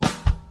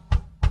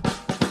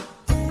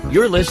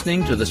You're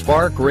listening to the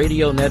Spark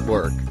Radio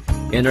Network,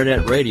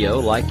 Internet radio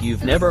like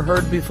you've never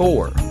heard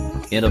before.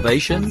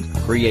 Innovation,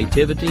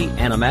 creativity,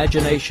 and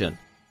imagination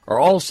are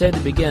all said to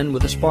begin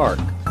with a spark.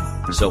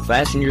 So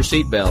fasten your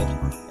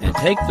seatbelt and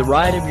take the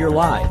ride of your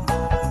life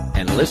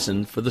and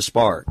listen for the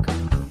spark.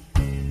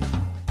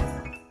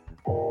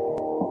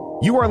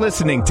 You are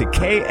listening to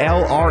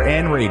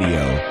KLRN Radio,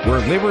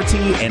 where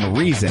liberty and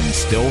reason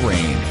still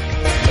reign.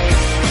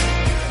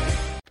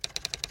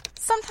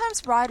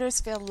 Sometimes riders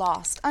feel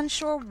lost,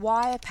 unsure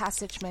why a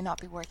passage may not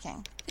be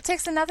working. It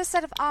takes another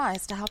set of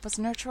eyes to help us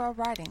nurture our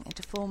writing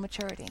into full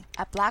maturity.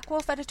 At Black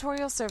Wolf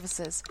Editorial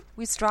Services,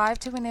 we strive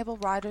to enable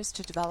writers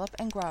to develop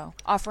and grow,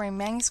 offering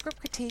manuscript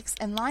critiques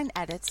and line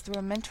edits through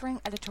a mentoring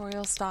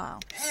editorial style.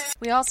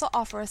 We also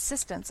offer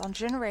assistance on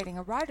generating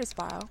a writer's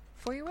bio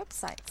for your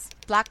websites.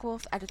 Black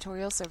Wolf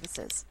Editorial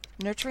Services,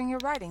 nurturing your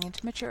writing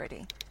into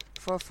maturity.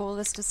 For a full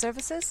list of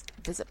services,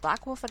 visit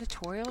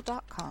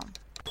blackwolfeditorial.com.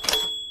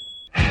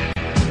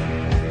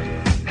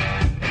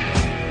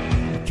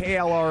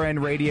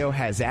 KLRN Radio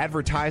has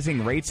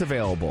advertising rates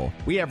available.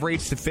 We have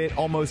rates to fit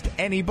almost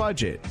any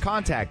budget.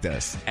 Contact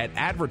us at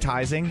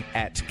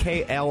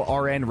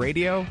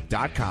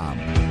advertising@klrnradio.com.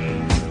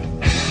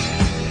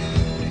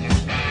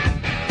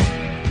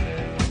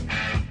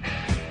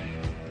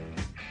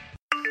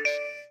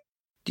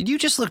 Did you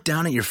just look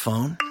down at your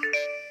phone?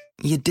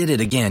 You did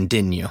it again,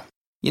 didn't you?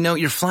 You know,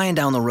 you're flying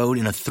down the road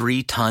in a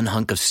 3-ton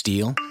hunk of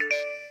steel,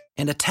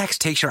 and a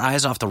text takes your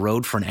eyes off the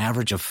road for an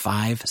average of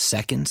 5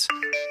 seconds.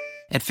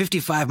 At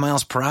 55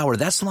 miles per hour,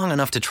 that's long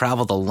enough to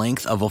travel the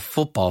length of a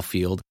football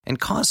field and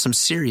cause some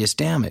serious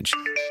damage.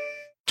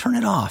 Turn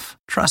it off.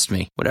 Trust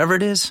me, whatever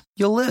it is,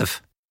 you'll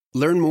live.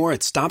 Learn more at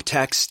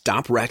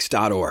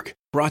StopTextStopWrecks.org.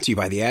 Brought to you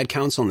by the Ad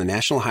Council and the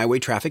National Highway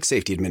Traffic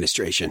Safety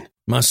Administration.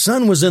 My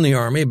son was in the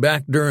Army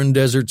back during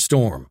Desert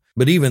Storm,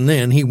 but even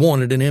then he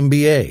wanted an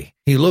MBA.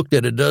 He looked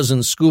at a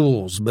dozen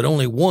schools, but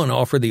only one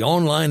offered the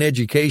online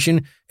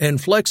education and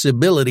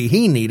flexibility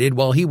he needed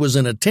while he was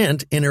in a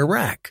tent in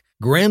Iraq.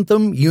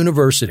 Grantham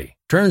University.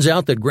 Turns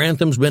out that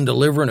Grantham's been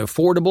delivering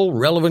affordable,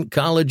 relevant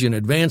college and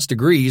advanced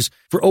degrees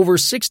for over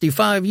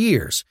 65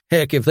 years.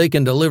 Heck, if they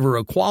can deliver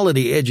a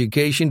quality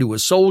education to a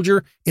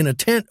soldier in a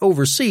tent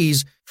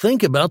overseas,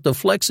 think about the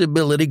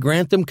flexibility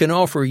Grantham can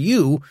offer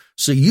you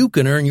so you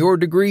can earn your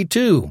degree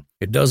too.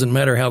 It doesn't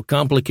matter how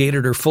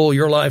complicated or full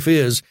your life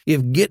is.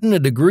 If getting a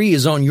degree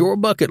is on your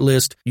bucket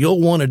list,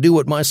 you'll want to do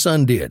what my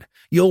son did.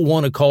 You'll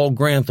want to call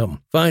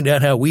Grantham. Find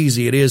out how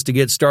easy it is to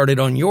get started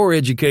on your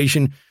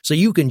education so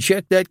you can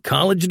check that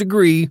college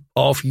degree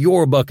off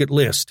your bucket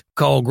list.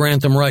 Call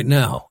Grantham right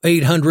now,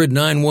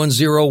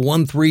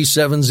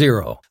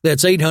 800-910-1370.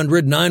 That's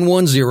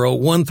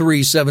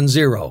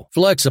 800-910-1370.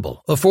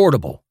 Flexible,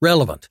 affordable,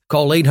 relevant.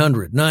 Call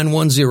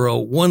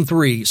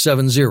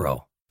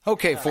 800-910-1370.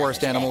 Okay,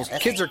 forest animals,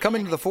 kids are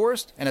coming to the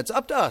forest, and it's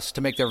up to us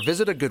to make their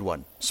visit a good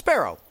one.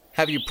 Sparrow,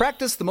 have you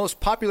practiced the most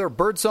popular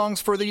bird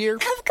songs for the year?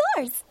 Of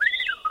course.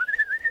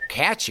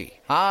 Catchy.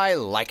 I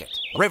like it.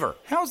 River,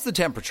 how's the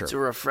temperature? It's a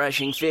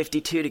refreshing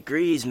 52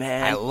 degrees,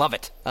 man. I love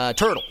it.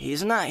 Turtle.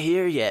 He's not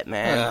here yet,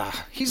 man.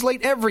 He's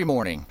late every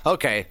morning.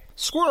 Okay.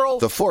 Squirrel.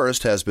 The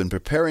forest has been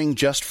preparing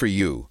just for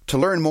you. To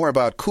learn more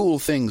about cool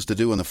things to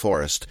do in the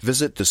forest,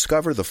 visit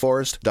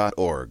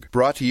discovertheforest.org.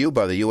 Brought to you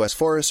by the U.S.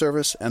 Forest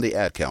Service and the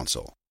Ad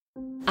Council.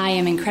 I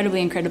am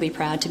incredibly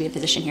proud to be a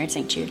physician here at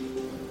St. Jude.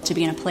 To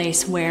be in a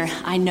place where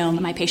I know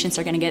my patients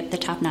are going to get the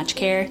top-notch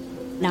care.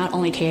 Not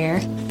only care,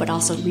 but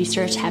also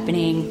research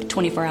happening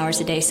 24 hours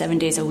a day, 7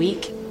 days a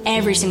week.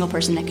 Every single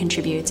person that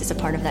contributes is a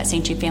part of that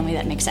St. Jude family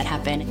that makes that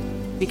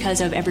happen.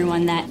 Because of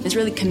everyone that is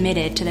really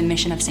committed to the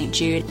mission of St.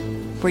 Jude,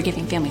 we're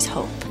giving families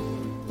hope.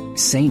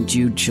 St.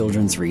 Jude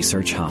Children's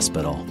Research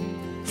Hospital.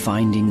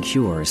 Finding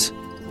cures.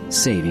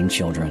 Saving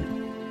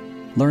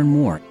children. Learn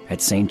more at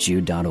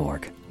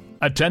stjude.org.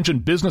 Attention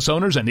business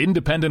owners and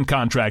independent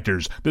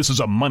contractors. This is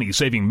a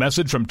money-saving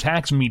message from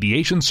Tax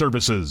Mediation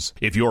Services.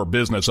 If your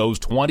business owes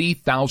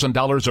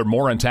 $20,000 or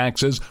more in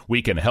taxes,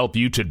 we can help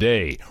you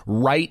today,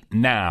 right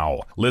now.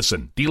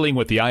 Listen, dealing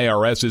with the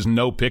IRS is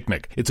no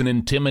picnic. It's an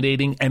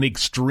intimidating and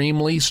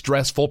extremely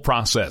stressful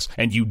process,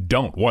 and you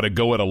don't want to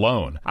go it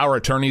alone. Our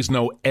attorneys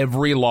know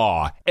every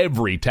law,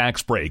 every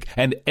tax break,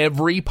 and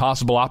every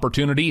possible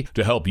opportunity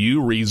to help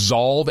you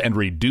resolve and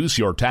reduce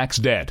your tax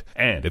debt.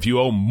 And if you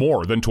owe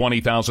more than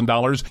 $20,000,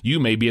 you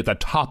may be at the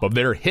top of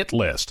their hit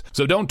list.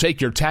 So don't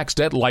take your tax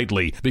debt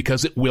lightly,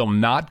 because it will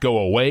not go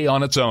away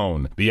on its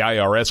own. The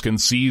IRS can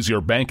seize your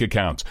bank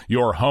accounts,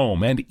 your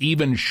home, and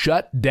even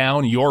shut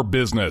down your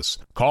business.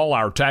 Call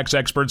our tax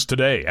experts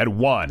today at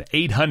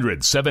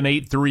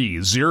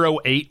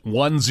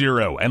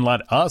 1-800-783-0810 and let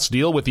us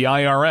deal with the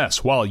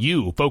IRS while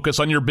you focus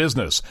on your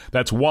business.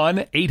 That's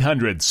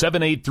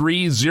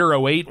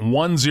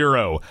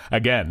 1-800-783-0810.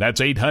 Again, that's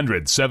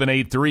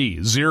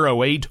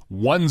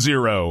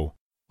 800-783-0810.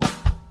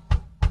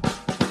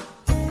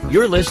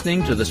 You're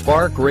listening to the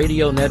Spark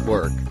Radio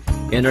Network,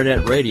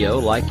 Internet radio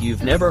like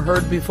you've never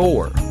heard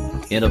before.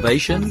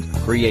 Innovation,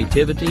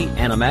 creativity,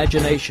 and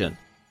imagination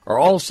are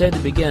all said to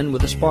begin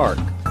with a spark.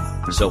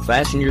 So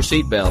fasten your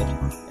seatbelt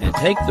and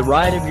and take the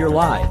ride of your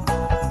life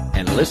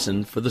and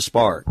listen for the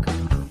spark.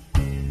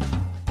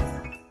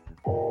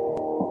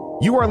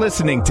 You are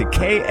listening to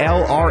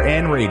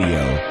KLRN Radio,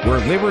 where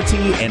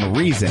liberty and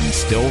reason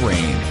still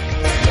reign.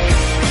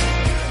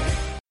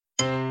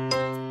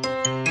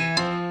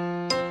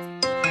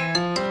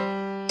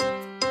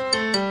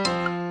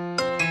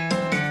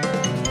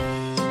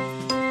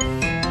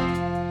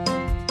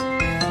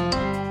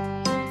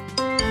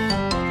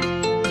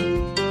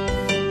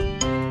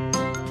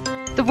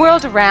 The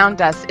world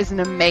around us is an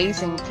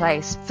amazing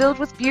place filled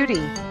with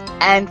beauty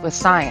and with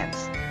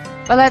science.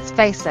 But let's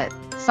face it,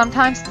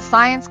 sometimes the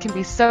science can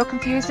be so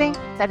confusing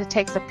that it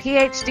takes a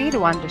PhD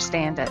to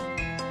understand it.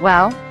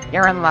 Well,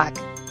 you're in luck.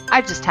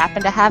 I just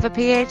happen to have a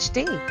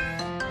PhD.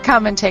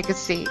 Come and take a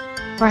seat.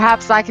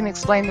 Perhaps I can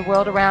explain the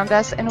world around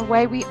us in a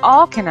way we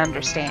all can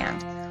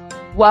understand.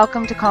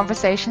 Welcome to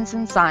Conversations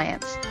in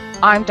Science.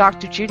 I'm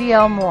Dr. Judy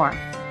L. Moore.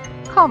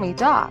 Call me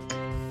Doc.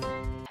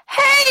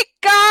 Hey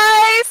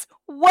guys!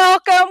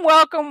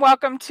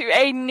 Welcome to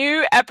a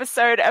new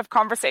episode of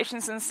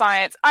Conversations in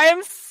Science. I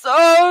am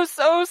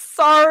so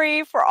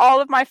sorry for all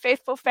of my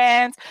faithful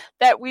fans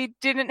that we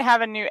didn't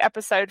have a new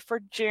episode for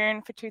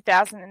June for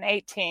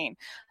 2018.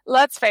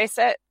 Let's face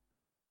it,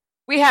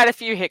 we had a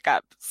few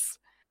hiccups.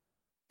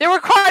 There were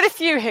quite a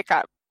few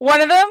hiccups.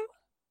 One of them,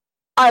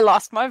 I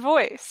lost my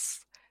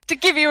voice. To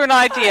give you an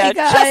idea, Hi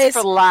guys, just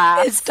for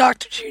laughs. it's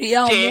Dr. Judy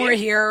L. Moore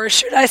here, or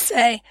should I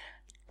say,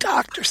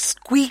 Dr.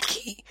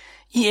 Squeaky.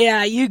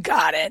 Yeah, you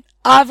got it.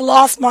 I've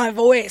lost my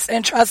voice,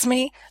 and trust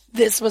me,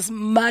 this was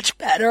much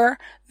better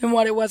than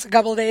what it was a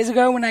couple of days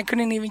ago when I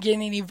couldn't even get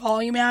any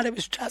volume out. It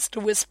was just a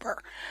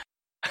whisper.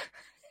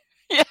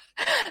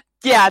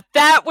 Yeah,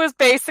 that was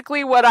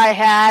basically what I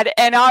had,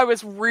 and I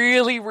was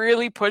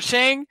really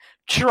pushing,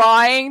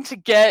 trying to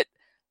get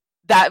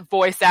that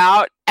voice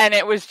out, and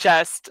it was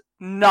just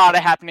not a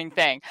happening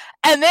thing.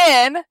 And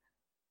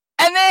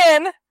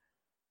then,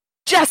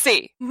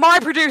 Jesse, my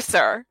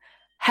producer,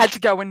 had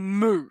to go and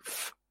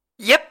move.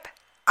 Yep,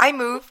 I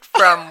moved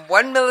from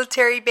one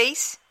military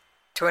base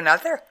to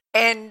another.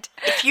 And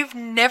if you've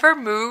never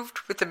moved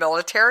with the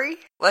military,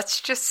 let's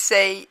just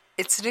say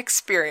it's an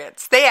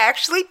experience. They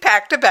actually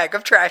packed a bag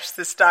of trash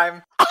this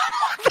time.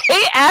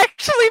 They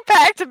actually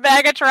packed a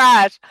bag of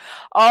trash.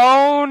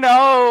 Oh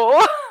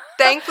no.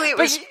 Thankfully, it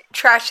was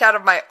trash out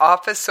of my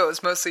office, so it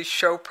was mostly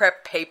show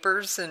prep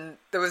papers, and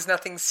there was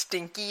nothing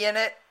stinky in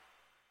it.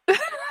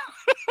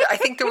 I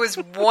think there was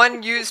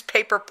one used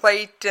paper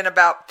plate and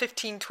about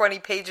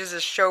 15-20 pages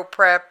of show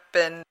prep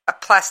and a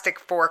plastic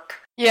fork.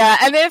 Yeah,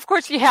 and then of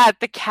course you had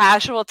the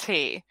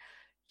casualty.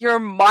 Your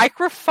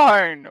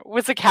microphone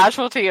was a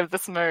casualty of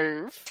this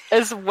move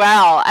as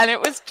well, and it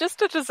was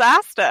just a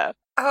disaster.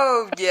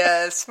 Oh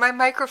yes, my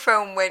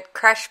microphone went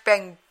crash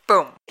bang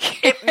boom.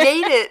 It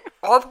made it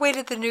all the way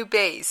to the new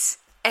base,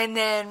 and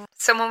then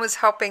someone was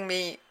helping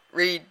me,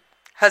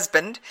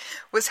 husband,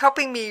 was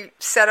helping me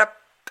set up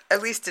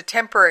at least a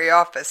temporary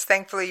office.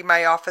 Thankfully,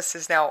 my office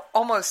is now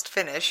almost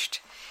finished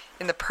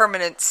in the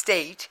permanent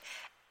state.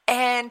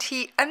 And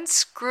he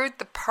unscrewed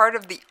the part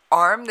of the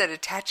arm that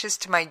attaches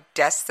to my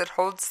desk that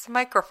holds the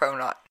microphone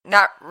on,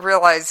 not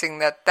realizing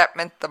that that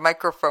meant the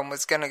microphone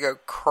was going to go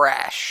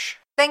crash.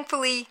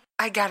 Thankfully,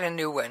 I got a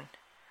new one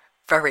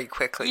very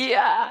quickly.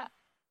 Yeah.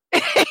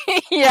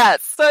 Yeah,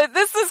 so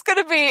this is going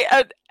to be,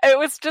 it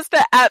was just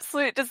an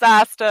absolute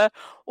disaster,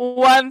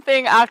 one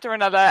thing after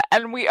another,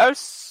 and we are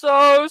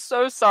so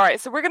sorry.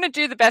 So we're going to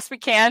do the best we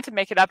can to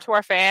make it up to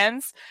our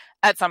fans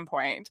at some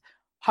point,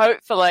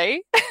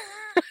 hopefully,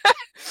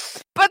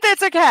 but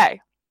that's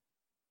okay.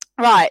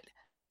 Right,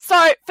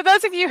 so for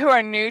those of you who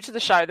are new to the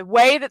show, the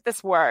way that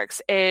this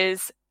works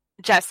is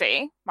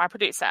Jessie, my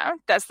producer,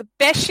 does the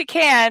best she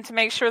can to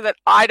make sure that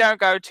I don't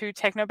go too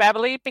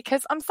technobabbly,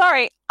 because I'm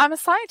sorry, I'm a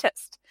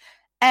scientist.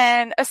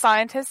 And a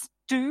scientist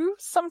do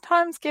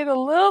sometimes get a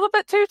little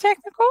bit too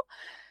technical,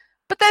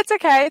 but that's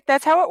okay.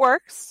 That's how it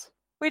works.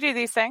 We do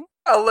these things.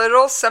 A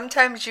little.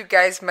 Sometimes you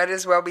guys might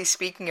as well be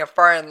speaking a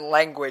foreign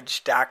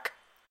language, Doc.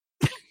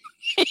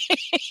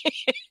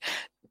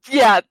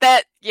 Yeah,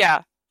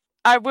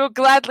 I will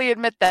gladly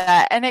admit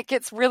that. And it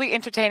gets really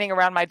entertaining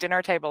around my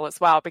dinner table as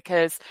well,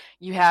 because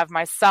you have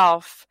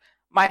myself,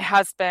 my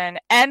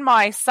husband, and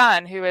my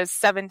son, who is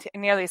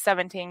nearly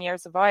 17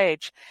 years of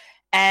age.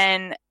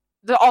 And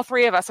all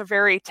three of us are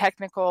very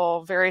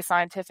technical, very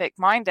scientific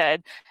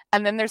minded.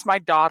 And then there's my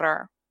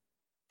daughter,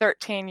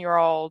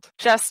 13-year-old,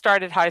 just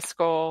started high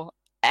school.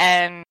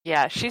 And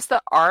yeah, she's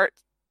the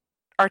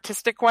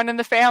artistic one in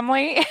the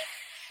family.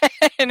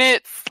 And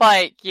it's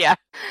like, yeah,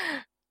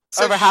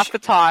 so over half the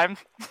time.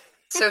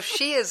 So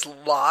she is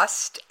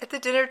lost at the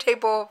dinner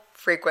table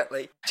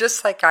frequently,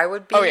 just like I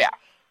would be. Oh, yeah.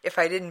 If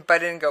I didn't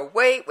butt in and go,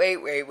 wait,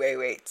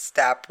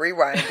 stop,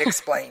 rewind,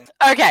 explain.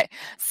 Okay,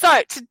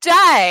 so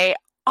today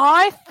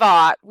I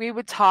thought we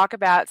would talk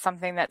about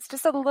something that's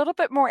just a little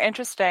bit more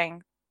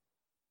interesting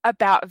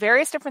about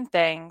various different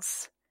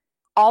things,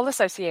 all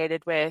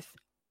associated with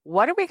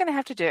what are we going to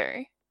have to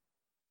do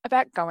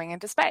about going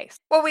into space?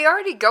 Well, we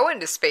already go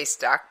into space,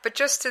 Doc, but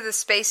just to the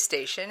space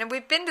station, and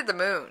we've been to the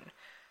moon.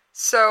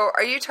 So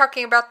are you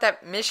talking about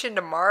that mission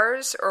to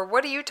Mars, or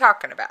what are you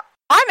talking about?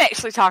 I'm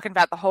actually talking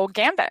about the whole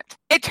gambit.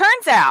 It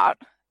turns out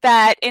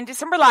that in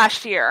December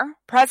last year,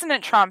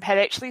 President Trump had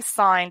actually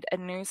signed a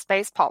new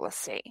space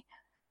policy,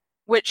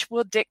 which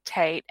will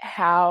dictate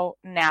how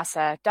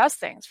NASA does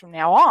things from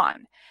now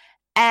on.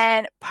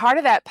 And part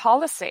of that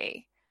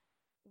policy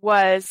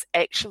was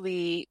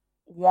actually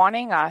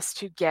wanting us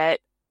to get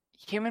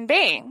human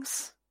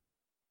beings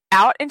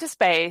out into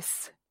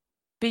space,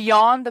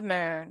 beyond the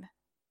moon,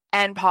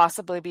 and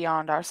possibly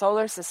beyond our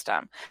solar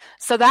system.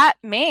 So that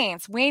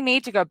means we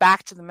need to go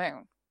back to the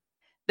moon.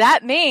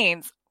 That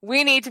means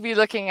we need to be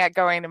looking at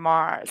going to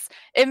Mars.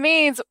 It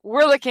means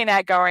we're looking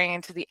at going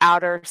into the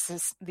outer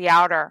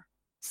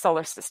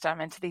solar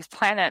system, into these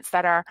planets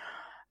that are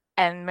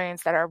and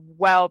moons that are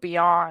well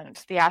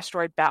beyond the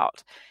asteroid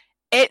belt.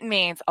 It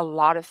means a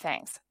lot of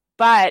things,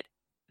 but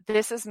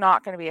this is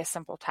not going to be a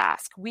simple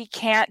task. We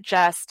can't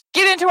just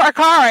get into our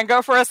car and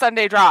go for a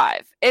Sunday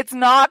drive. It's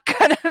not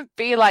going to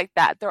be like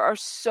that. There are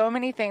so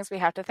many things we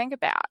have to think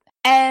about.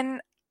 And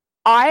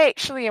I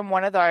actually am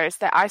one of those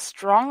that I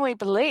strongly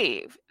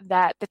believe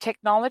that the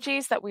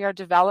technologies that we are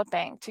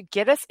developing to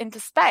get us into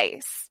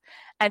space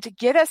and to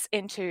get us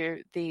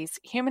into these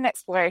human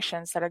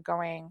explorations that are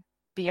going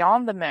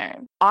beyond the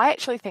moon, I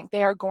actually think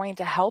they are going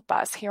to help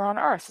us here on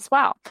Earth as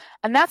well.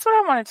 And that's what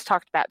I wanted to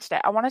talk about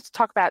today. I wanted to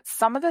talk about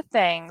some of the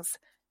things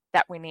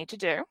that we need to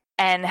do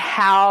and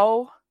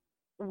how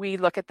we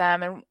look at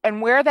them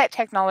and where that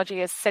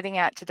technology is sitting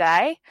at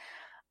today,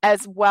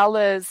 as well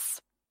as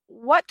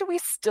what do we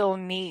still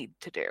need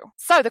to do.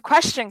 So the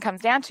question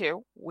comes down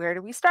to, where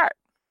do we start?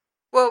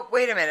 Well,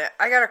 wait a minute.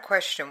 I got a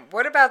question.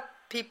 What about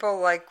people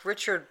like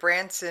Richard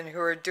Branson who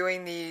are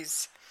doing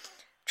these,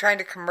 trying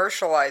to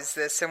commercialize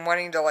this and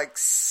wanting to like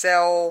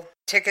sell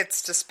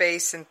tickets to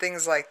space and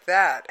things like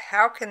that?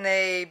 How can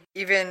they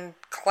even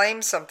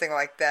claim something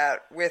like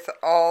that with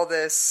all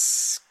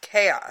this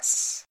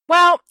chaos?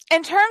 Well,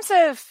 in terms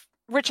of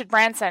Richard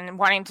Branson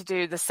wanting to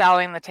do the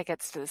selling the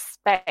tickets to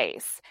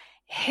space,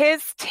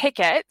 his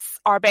tickets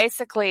are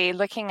basically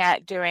looking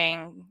at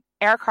doing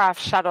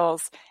aircraft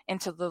shuttles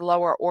into the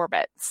lower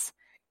orbits.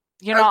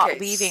 You're not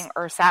leaving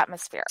Earth's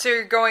atmosphere. So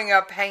you're going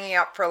up, hanging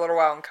out for a little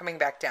while, and coming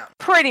back down.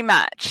 Pretty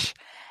much.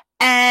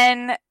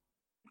 And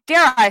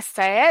dare I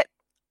say it,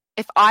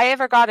 if I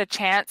ever got a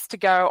chance to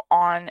go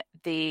on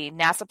the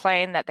NASA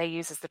plane that they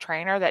use as the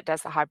trainer that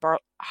does the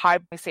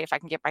let me see if I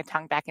can get my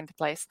tongue back into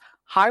place,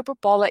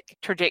 hyperbolic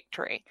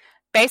trajectory.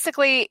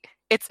 Basically,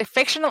 it's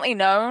affectionately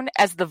known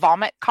as the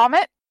vomit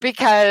comet,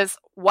 because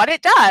what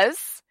it does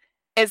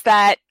is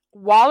that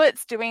while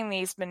it's doing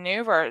these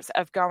maneuvers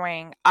of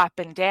going up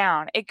and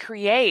down, it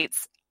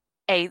creates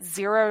a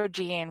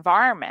zero-G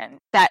environment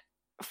that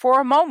for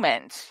a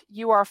moment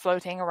you are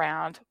floating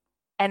around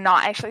and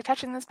not actually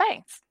touching the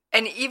space.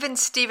 And even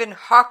Stephen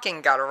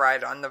Hawking got a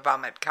ride on the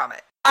Vomit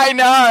Comet. I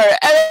know.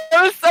 And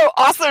it was so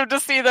awesome to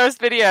see those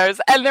videos.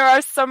 And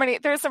there's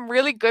some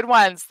really good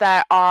ones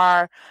that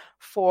are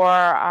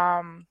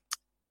for,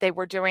 they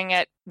were doing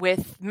it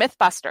with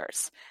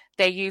Mythbusters.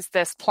 They used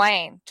this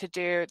plane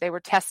they were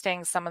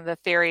testing some of the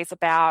theories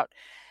about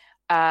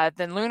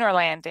the lunar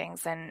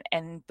landings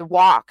and the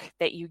walk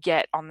that you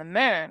get on the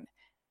moon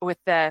with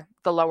the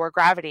lower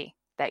gravity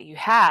that you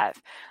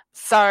have.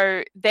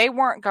 So they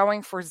weren't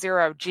going for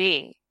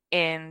 0G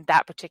in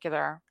that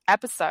particular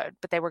episode,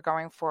 but they were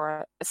going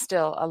for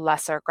still a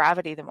lesser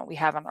gravity than what we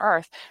have on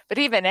Earth. But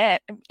even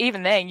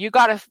then, you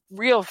got a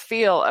real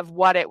feel of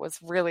what it was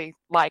really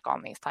like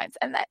on these planes.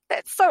 And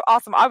that's so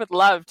awesome. I would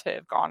love to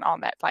have gone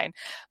on that plane,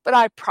 but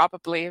I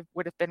probably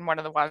would have been one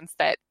of the ones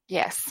that,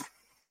 yes,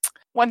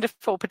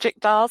 wonderful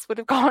projectiles would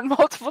have gone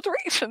multiple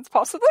directions,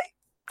 possibly.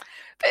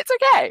 But it's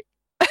okay.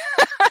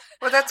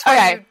 Well, that's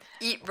why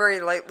you eat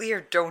very lightly or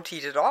don't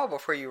eat at all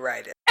before you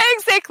ride it.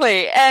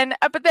 Exactly. And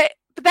but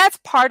that's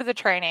part of the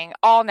training.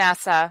 All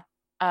NASA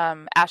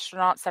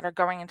astronauts that are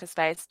going into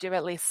space do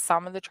at least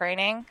some of the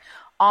training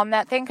on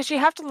that thing, because you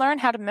have to learn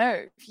how to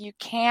move. You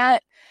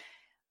can't.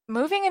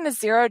 Moving in a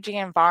 0G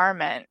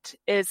environment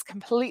is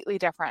completely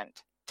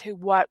different to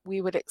what we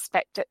would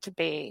expect it to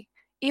be.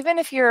 Even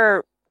if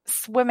you're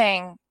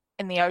swimming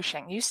in the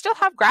ocean, you still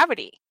have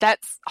gravity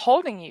that's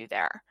holding you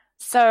there.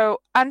 So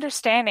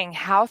understanding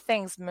how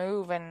things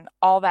move and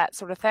all that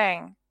sort of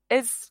thing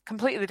is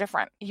completely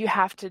different. You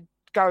have to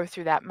go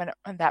through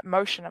that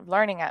motion of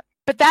learning it.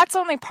 But that's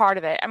only part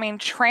of it. I mean,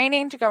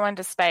 training to go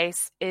into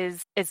space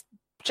is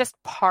just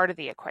part of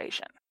the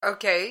equation.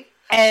 Okay.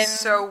 And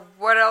so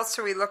what else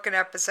are we looking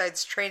at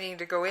besides training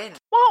to go in?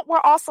 Well,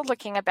 we're also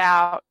looking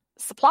about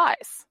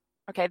supplies.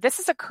 Okay, this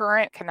is a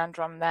current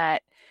conundrum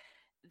that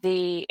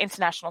the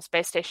International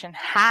Space Station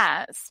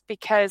has,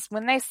 because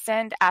when they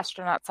send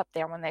astronauts up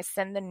there, when they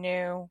send the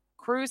new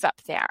crews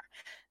up there,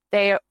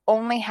 they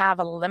only have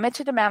a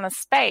limited amount of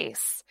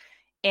space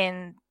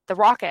in the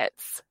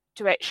rockets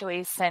to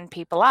actually send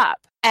people up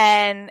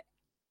and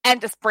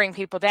just bring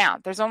people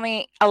down. There's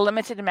only a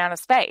limited amount of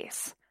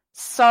space.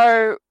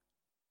 So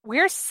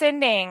we're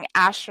sending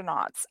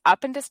astronauts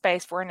up into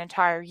space for an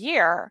entire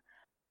year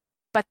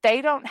but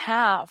they don't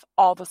have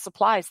all the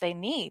supplies they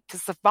need to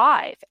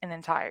survive an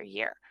entire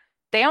year.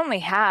 They only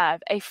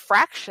have a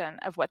fraction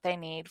of what they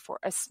need for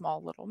a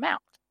small little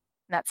amount.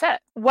 And that's it.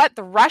 What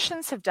the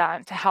Russians have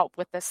done to help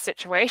with this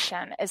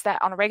situation is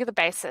that on a regular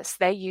basis,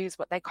 they use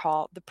what they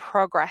call the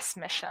Progress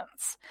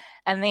missions.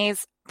 And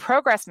these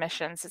Progress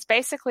missions is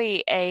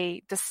basically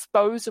a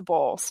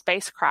disposable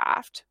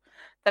spacecraft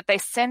that they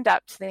send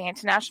up to the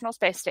International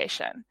Space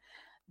Station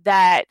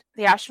that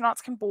the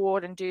astronauts can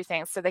board and do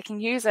things. So they can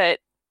use it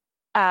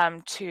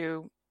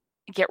to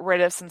get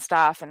rid of some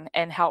stuff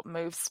and help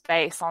move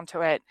space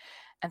onto it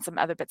and some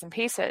other bits and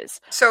pieces.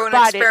 So an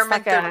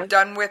experiment they're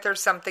done with or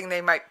something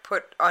they might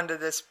put onto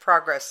this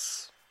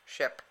Progress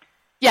ship.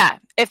 Yeah,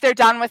 if they're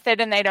done with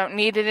it and they don't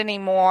need it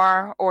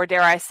anymore, or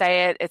dare I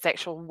say it, it's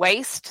actual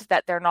waste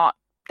that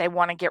they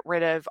want to get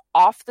rid of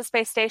off the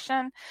space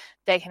station,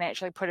 they can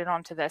actually put it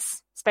onto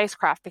this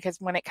spacecraft, because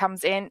when it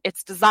comes in,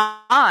 it's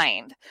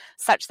designed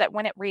such that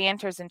when it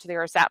re-enters into the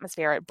Earth's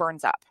atmosphere, it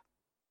burns up.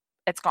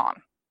 It's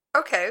gone.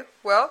 Okay,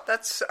 well,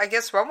 that's, I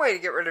guess, one way to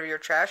get rid of your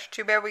trash.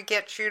 Too bad we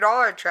can't shoot all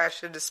our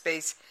trash into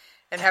space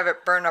and have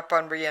it burn up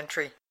on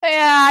re-entry. Yeah,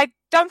 I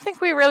don't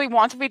think we really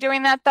want to be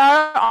doing that,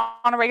 though,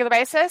 on a regular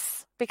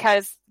basis,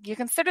 because you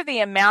consider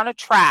the amount of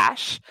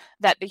trash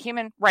that the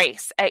human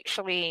race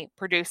actually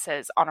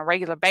produces on a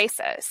regular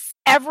basis.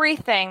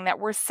 Everything that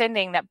we're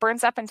sending that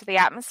burns up into the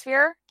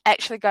atmosphere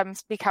actually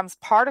becomes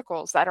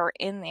particles that are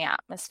in the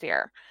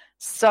atmosphere.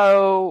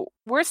 So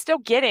we're still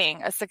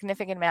getting a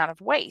significant amount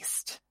of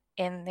waste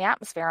in the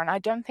atmosphere, and I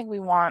don't think we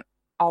want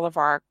all of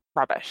our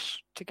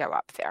rubbish to go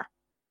up there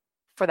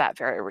for that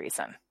very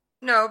reason.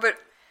 No, but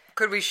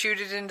could we shoot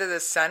it into the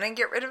sun and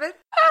get rid of it?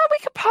 We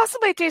could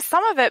possibly do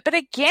some of it, but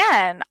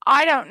again,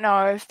 I don't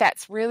know if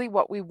that's really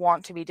what we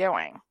want to be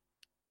doing.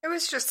 It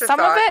was just a some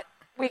thought. Of it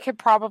we could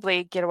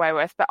probably get away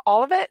with, but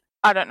all of it,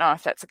 I don't know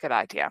if that's a good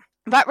idea.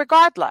 But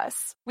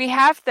regardless, we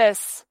have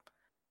this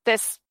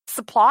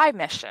supply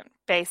mission,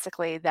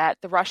 basically, that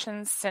the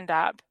Russians send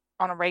up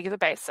on a regular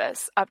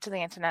basis up to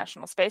the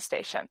International Space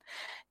Station.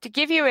 To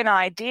give you an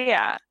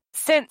idea,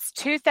 since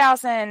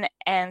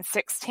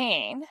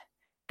 2016,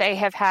 they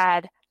have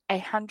had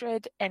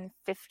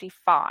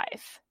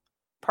 155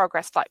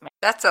 Progress flight missions.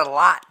 That's a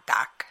lot,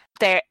 Doc.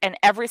 And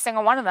every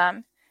single one of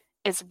them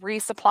is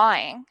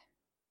resupplying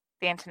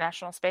the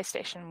International Space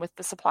Station with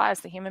the supplies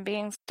the human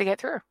beings to get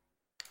through.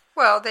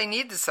 Well, they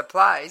need the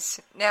supplies.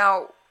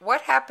 Now,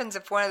 what happens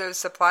if one of those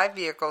supply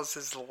vehicles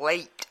is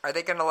late? Are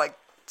they going to,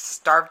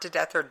 starve to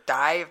death or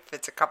die if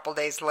it's a couple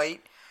days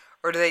late?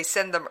 Or do they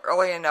send them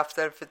early enough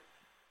that if it,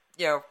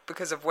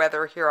 because of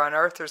weather here on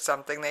Earth or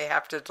something, they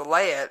have to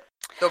delay it,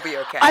 they'll be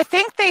okay? I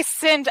think they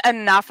send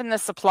enough in the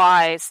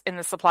supply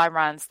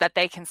runs that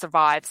they can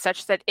survive,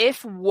 such that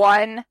if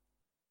one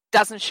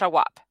doesn't show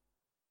up,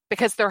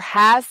 because there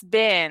has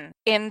been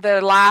in the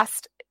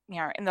last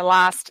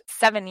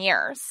 7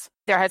 years,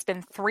 there has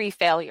been 3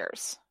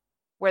 failures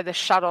where the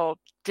shuttle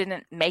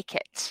didn't make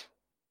it,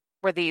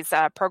 where these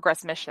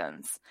Progress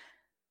missions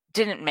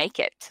didn't make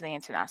it to the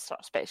International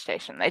Space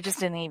Station. They just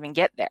didn't even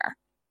get there.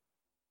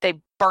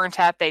 They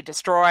burnt up, they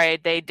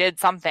destroyed, they did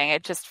something.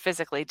 It just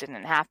physically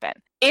didn't happen.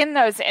 In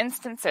those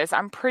instances,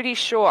 I'm pretty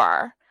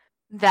sure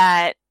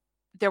that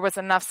there was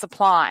enough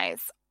supplies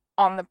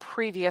on the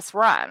previous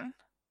run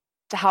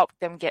to help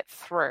them get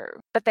through.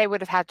 But they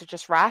would have had to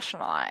just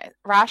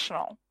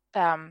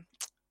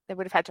they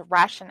would have had to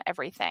ration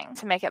everything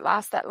to make it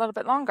last that little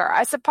bit longer.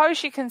 I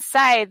suppose you can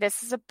say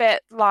this is a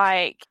bit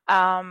like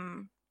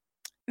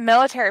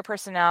military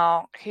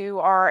personnel who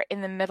are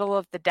in the middle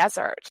of the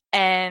desert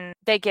and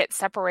they get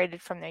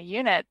separated from their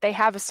unit. They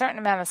have a certain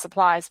amount of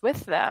supplies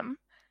with them.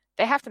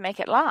 They have to make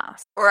it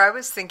last. Or I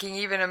was thinking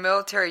even a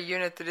military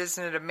unit that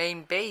isn't at a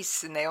main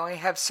base and they only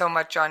have so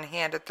much on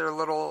hand at their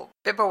little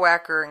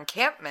bivouac or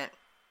encampment,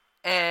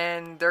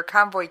 and their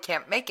convoy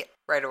can't make it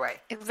right away.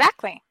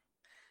 Exactly.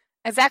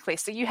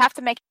 So you have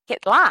to make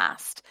it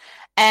last.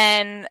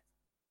 And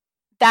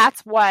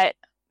that's what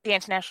the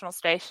International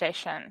Space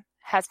Station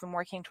has been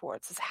working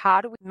towards, is how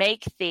do we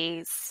make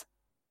these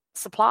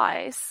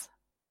supplies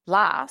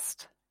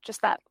last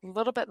just that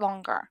little bit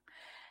longer.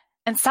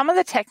 And some of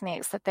the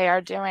techniques that they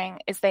are doing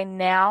is they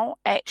now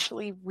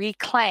actually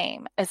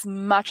reclaim as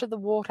much of the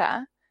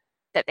water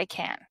that they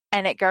can.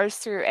 And it goes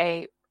through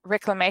a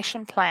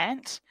reclamation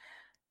plant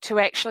to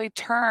actually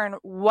turn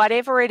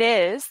whatever it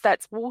is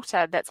that's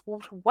water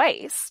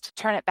waste,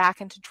 turn it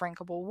back into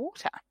drinkable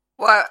water.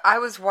 Well, I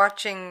was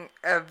watching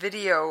a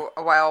video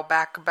a while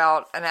back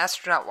about an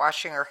astronaut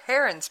washing her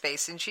hair in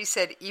space, and she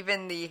said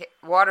even the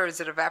water as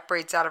it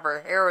evaporates out of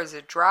her hair as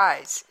it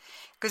dries,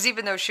 because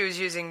even though she was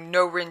using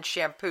no-rinse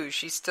shampoo,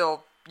 she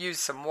still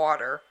used some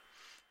water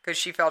because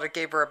she felt it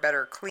gave her a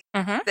better clean,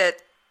 that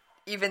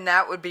even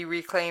that would be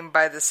reclaimed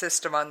by the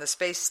system on the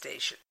space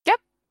station. Yep.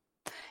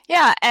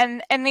 Yeah,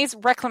 and these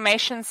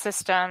reclamation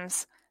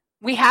systems,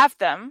 we have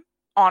them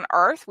on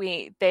Earth.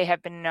 They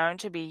have been known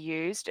to be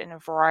used in a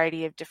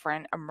variety of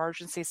different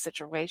emergency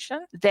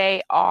situations.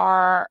 They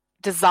are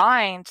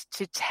designed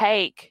to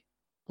take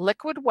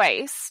liquid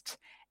waste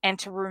and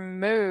to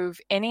remove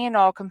any and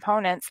all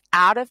components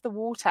out of the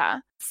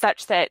water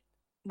such that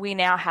we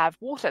now have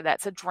water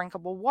that's a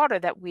drinkable water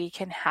that we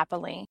can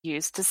happily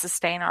use to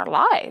sustain our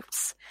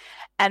lives.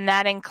 And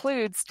that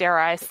includes, dare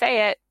I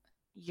say it,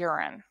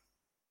 urine.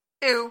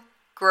 Ew,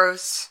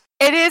 gross.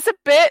 It is a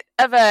bit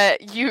of a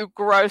you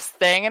gross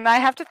thing, and I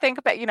have to think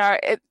about,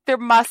 there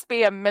must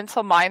be a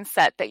mental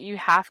mindset that you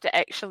have to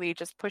actually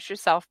just push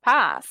yourself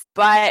past.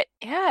 But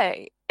yeah,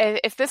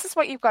 if this is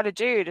what you've got to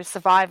do to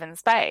survive in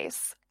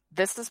space,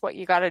 this is what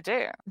you got to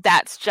do.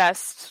 That's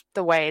just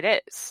the way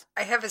it is.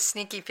 I have a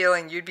sneaky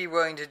feeling you'd be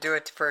willing to do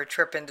it for a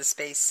trip into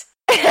space.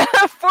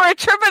 For a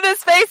trip into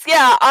space,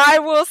 yeah, I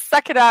will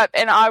suck it up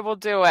and I will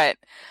do it.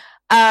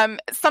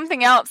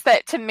 Something else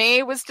that to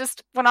me was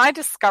just, when I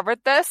discovered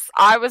this,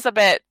 I was a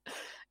bit,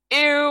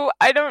 ew,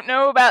 I don't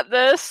know about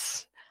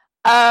this,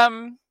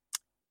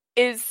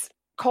 is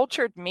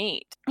cultured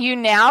meat. You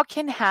now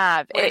can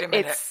have, Wait a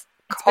minute. It's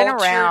cultured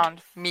been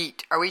around.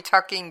 Meat. Are we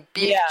talking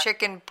beef,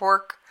 chicken,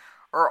 pork,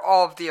 or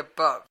all of the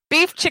above?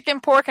 Beef, chicken,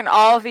 pork, and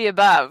all of the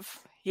above.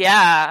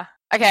 Yeah.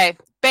 Okay.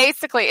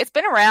 Basically, it's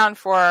been around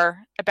for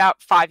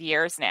about 5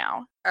 years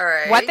now. All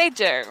right. What they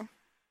do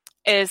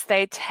is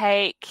they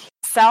take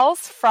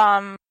cells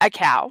from a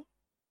cow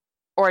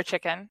or a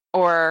chicken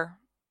or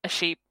a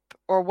sheep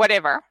or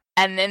whatever,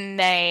 and then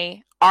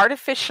they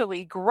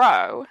artificially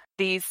grow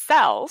these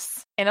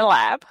cells in a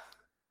lab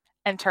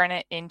and turn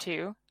it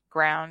into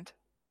ground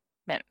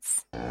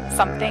mince.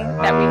 Something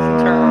that we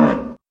can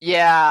turn.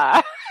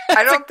 Yeah.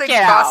 I don't think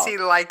Bossy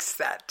likes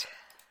that.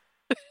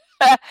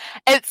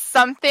 It's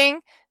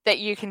something that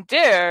you can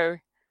do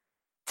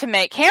to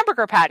make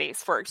hamburger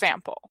patties, for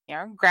example.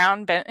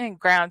 Ground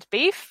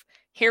beef.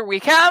 Here we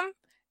come.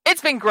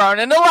 It's been grown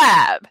in a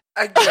lab.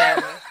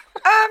 Again,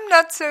 I'm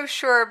not so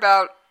sure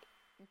about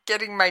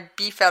getting my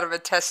beef out of a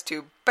test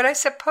tube, but I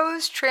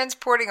suppose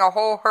transporting a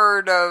whole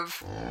herd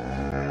of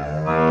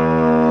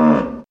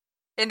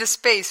into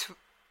space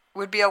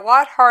would be a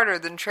lot harder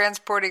than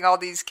transporting all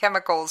these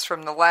chemicals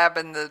from the lab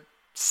and the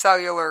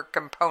cellular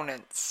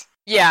components.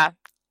 Yeah,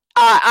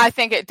 I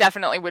think it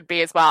definitely would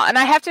be as well. And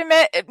I have to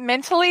admit,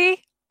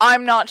 mentally,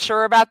 I'm not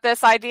sure about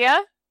this idea.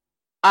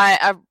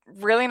 I'm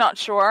really not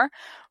sure.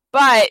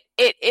 But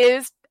it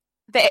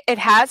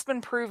has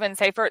been proven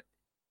safer.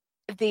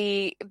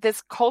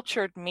 This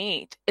cultured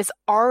meat is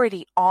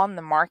already on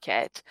the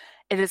market.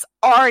 It is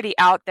already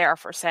out there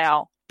for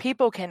sale.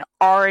 People can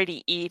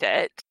already eat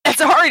it.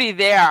 It's already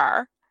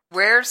there.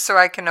 Where so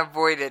I can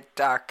avoid it,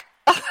 Doc?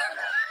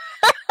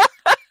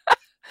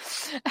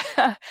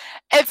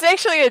 It's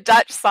actually a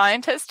Dutch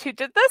scientist who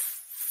did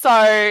this.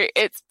 So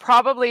it's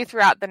probably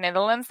throughout the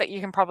Netherlands that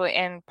you can probably,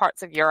 in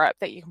parts of Europe,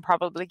 that you can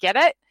probably get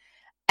it.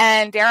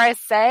 And dare I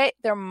say,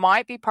 there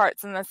might be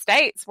parts in the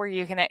States where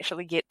you can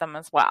actually get them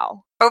as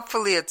well.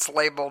 Hopefully it's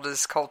labeled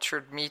as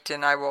cultured meat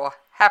and I will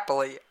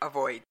happily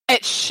avoid.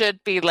 It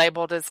should be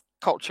labeled as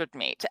cultured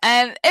meat.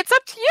 And it's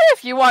up to you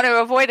if you want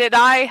to avoid it.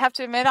 I have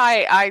to admit,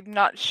 I'm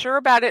not sure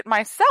about it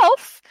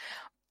myself.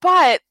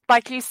 But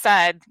like you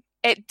said,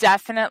 it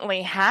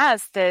definitely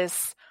has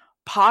this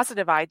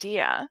positive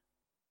idea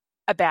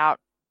about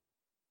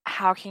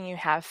how can you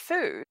have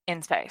food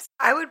in space.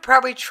 I would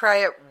probably try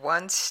it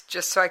once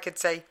just so I could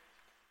say,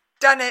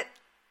 done it,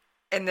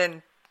 and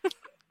then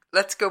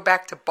let's go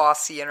back to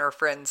Bossy and her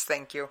friends,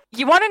 thank you.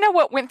 You want to know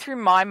what went through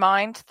my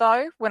mind,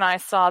 though, when I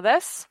saw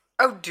this?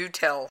 Oh, do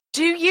tell.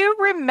 Do you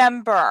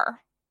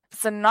remember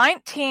the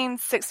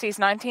 1960s,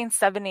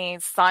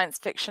 1970s science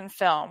fiction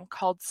film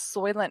called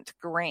Soylent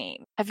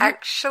Green? Have you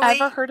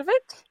ever heard of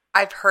it?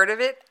 I've heard of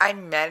it. I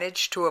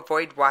managed to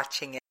avoid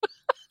watching it.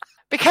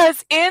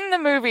 Because in the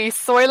movie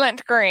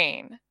Soylent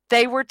Green,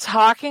 they were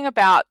talking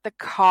about the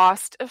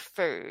cost of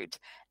food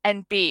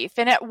and beef.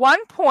 And at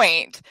one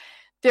point,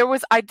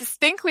 I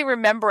distinctly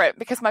remember it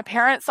because my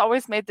parents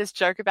always made this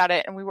joke about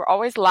it and we were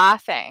always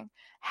laughing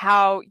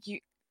how you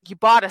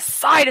bought a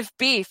side of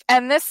beef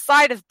and this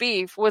side of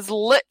beef was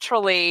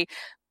literally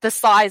the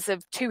size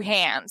of two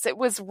hands. It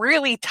was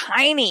really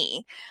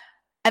tiny.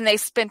 And they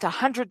spent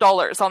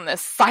 $100 on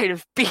this side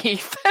of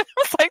beef. And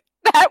I was like,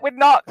 that would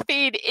not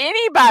feed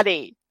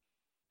anybody.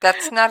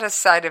 That's not a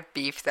side of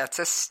beef, that's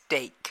a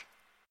steak.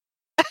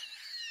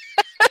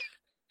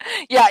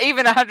 Yeah,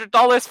 even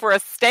 $100 for a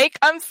steak?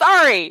 I'm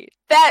sorry.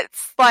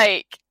 That's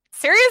like,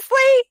 seriously?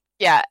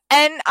 Yeah,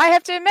 and I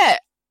have to admit,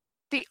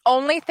 the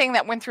only thing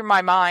that went through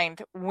my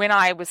mind when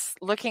I was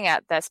looking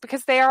at this,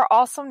 because they are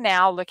also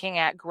now looking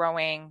at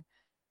growing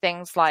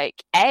things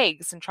like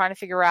eggs and trying to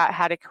figure out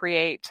how to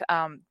create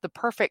the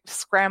perfect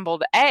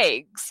scrambled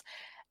eggs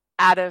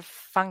out of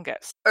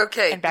fungus.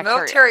 Okay, the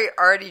military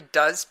already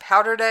does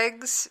powdered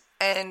eggs,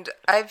 and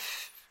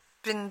I've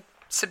been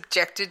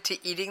subjected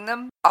to eating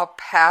them. I'll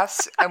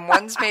pass, and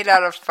one's made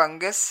out of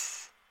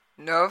fungus.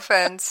 No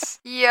offense.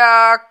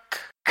 Yuck.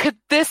 Could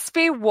this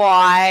be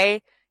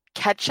why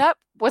ketchup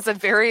was a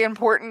very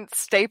important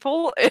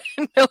staple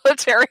in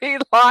military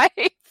life?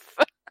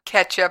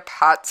 Ketchup,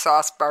 hot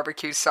sauce,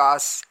 barbecue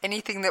sauce,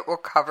 anything that will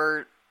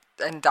cover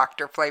and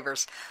doctor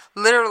flavors.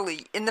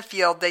 Literally, in the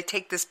field, they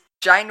take this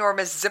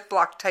ginormous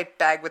Ziploc type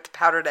bag with the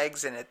powdered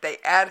eggs in it. They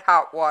add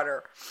hot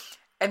water,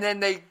 and then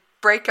they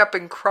break up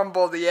and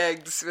crumble the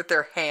eggs with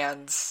their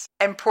hands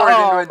and pour it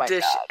into a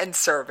dish and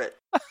serve it.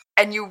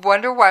 And you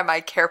wonder why my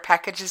care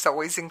packages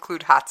always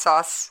include hot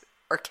sauce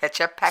or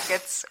ketchup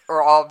packets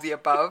or all of the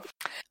above.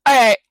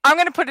 Okay, I'm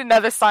going to put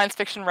another science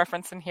fiction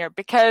reference in here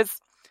because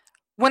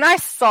when I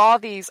saw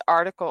these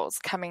articles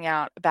coming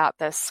out about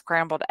this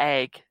scrambled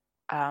egg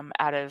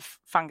out of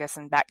fungus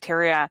and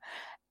bacteria,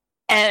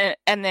 and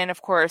then,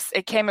 of course,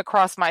 it came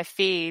across my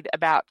feed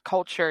about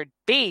cultured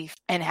beef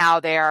and how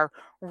they're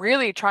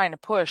really trying to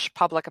push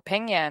public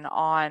opinion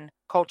on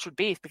cultured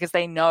beef because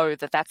they know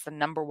that that's the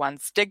number one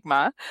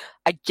stigma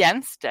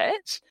against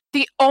it.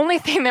 The only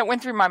thing that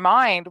went through my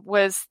mind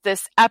was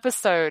this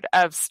episode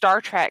of Star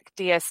Trek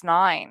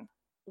DS9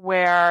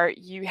 where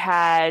you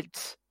had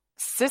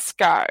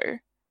Cisco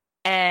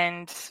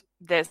and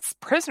this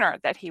prisoner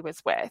that he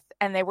was with,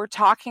 and they were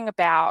talking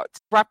about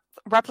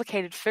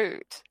replicated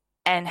food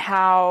and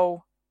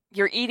how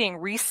you're eating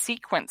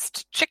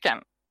resequenced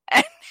chicken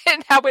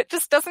and how it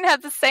just doesn't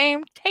have the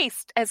same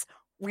taste as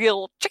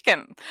real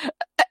chicken.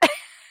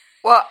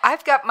 Well,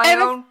 I've got my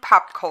own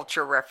pop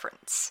culture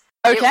reference.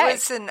 Okay. It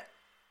was an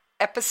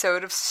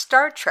episode of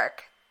Star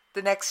Trek,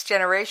 The Next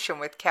Generation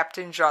with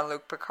Captain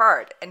Jean-Luc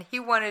Picard, and he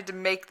wanted to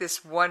make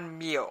this one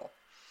meal,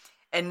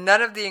 and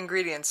none of the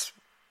ingredients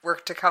were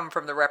to come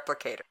from the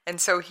replicator. And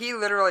so he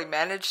literally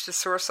managed to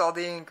source all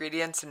the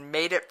ingredients and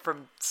made it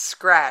from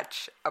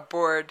scratch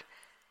aboard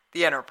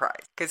the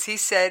Enterprise. Because he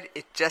said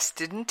it just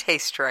didn't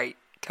taste right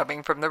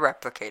coming from the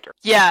replicator.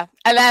 Yeah,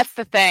 and that's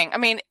the thing. I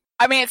mean,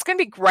 it's going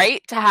to be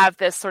great to have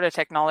this sort of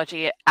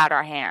technology at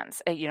our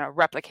hands,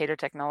 replicator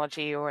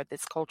technology or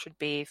this cultured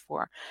beef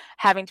or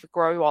having to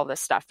grow all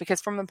this stuff.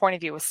 Because from the point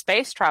of view of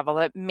space travel,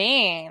 it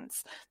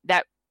means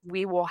that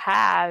we will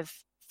have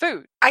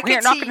food. We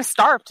are not going to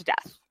starve to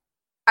death.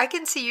 I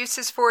can see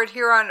uses for it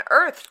here on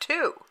Earth,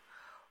 too.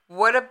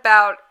 What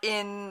about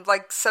in,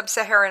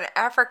 sub-Saharan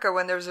Africa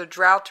when there's a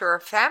drought or a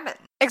famine?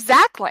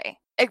 Exactly.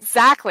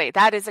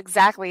 That is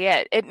exactly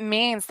it. It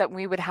means that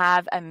we would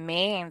have a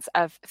means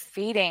of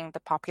feeding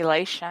the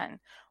population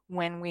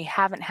when we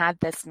haven't had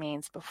this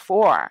means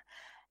before.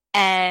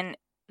 And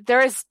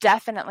there is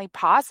definitely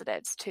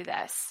positives to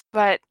this.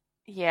 But,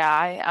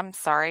 yeah, I'm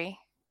sorry.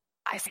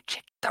 I said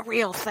chicken, the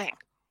real thing.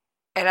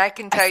 And I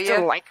can tell you, I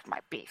still like my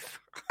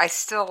beef. I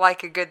still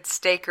like a good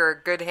steak or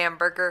a good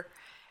hamburger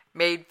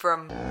made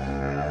from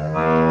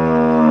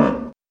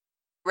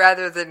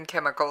rather than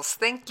chemicals.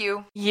 Thank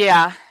you.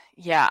 Yeah,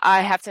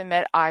 I have to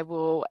admit I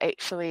will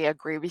actually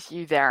agree with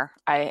you there.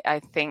 I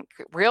think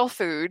real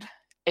food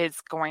is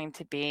going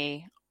to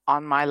be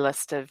on my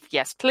list of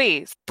yes,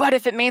 please. But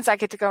if it means I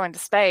get to go into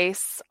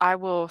space, I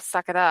will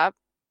suck it up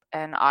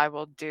and I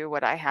will do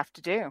what I have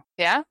to do.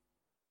 Yeah?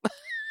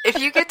 If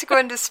you get to go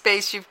into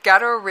space, you've got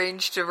to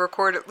arrange to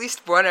record at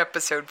least one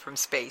episode from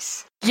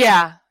space.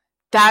 Yeah,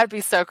 that would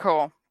be so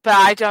cool. But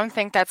I don't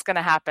think that's going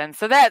to happen.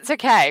 So that's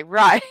okay,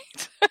 right?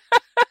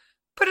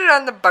 Put it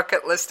on the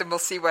bucket list and we'll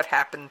see what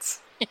happens.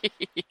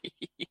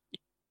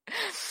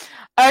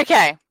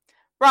 Okay,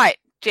 right,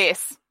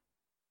 Jess.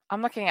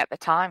 I'm looking at the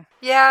time.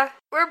 Yeah,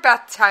 we're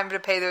about time to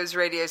pay those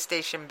radio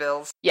station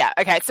bills. Yeah,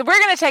 okay. So we're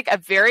going to take a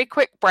very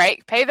quick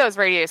break, pay those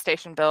radio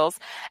station bills,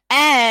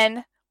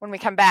 and when we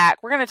come back,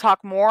 we're going to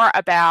talk more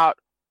about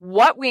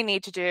what we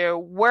need to do,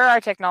 where our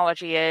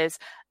technology is,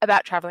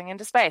 about traveling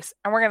into space.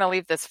 And we're going to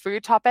leave this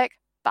food topic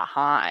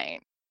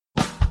behind.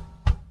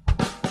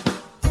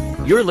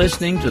 You're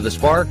listening to the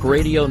Spark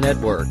Radio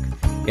Network,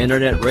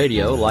 internet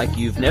radio like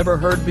you've never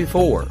heard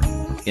before.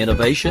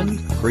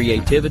 Innovation,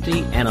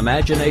 creativity, and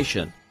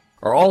imagination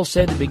are all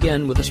said to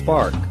begin with a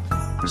spark.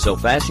 So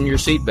fasten your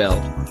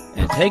seatbelt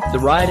and take the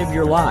ride of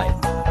your life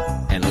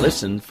and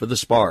listen for the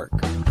spark.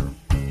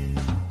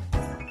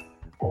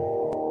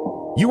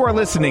 You are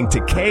listening to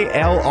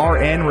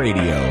KLRN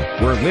Radio,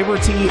 where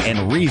liberty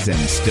and reason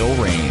still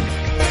reign.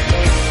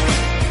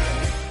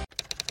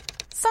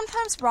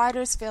 Sometimes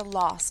riders feel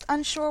lost,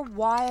 unsure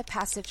why a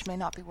passage may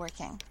not be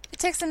working. It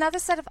takes another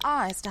set of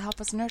eyes to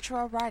help us nurture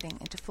our writing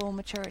into full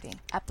maturity.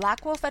 At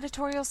Black Wolf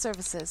Editorial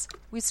Services,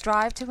 we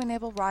strive to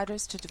enable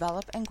writers to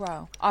develop and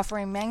grow,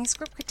 offering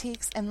manuscript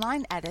critiques and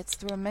line edits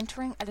through a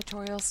mentoring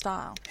editorial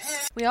style.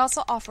 We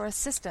also offer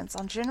assistance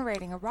on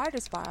generating a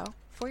writer's bio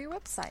for your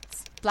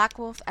websites. Black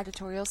Wolf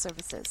Editorial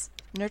Services,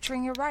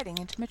 nurturing your writing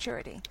into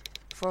maturity.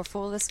 For a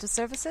full list of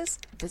services,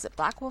 visit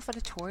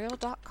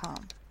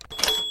blackwolfeditorial.com.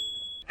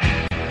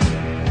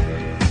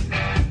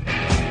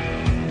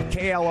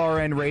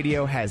 KLRN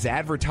Radio has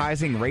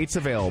advertising rates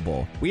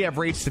available. We have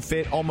rates to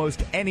fit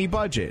almost any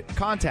budget.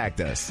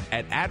 Contact us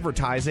at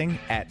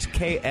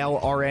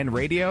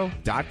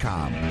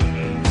advertising@klrnradio.com.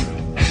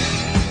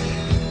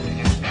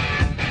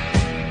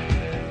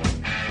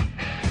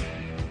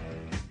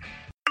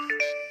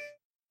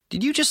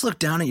 Did you just look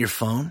down at your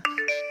phone?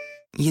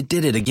 You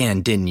did it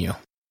again, didn't you?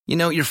 You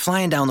know, you're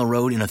flying down the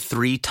road in a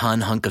 3-ton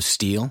hunk of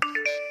steel,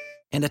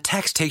 and a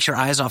text takes your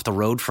eyes off the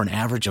road for an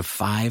average of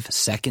 5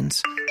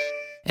 seconds.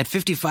 At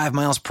 55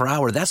 miles per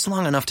hour, that's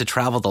long enough to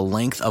travel the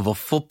length of a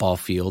football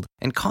field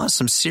and cause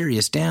some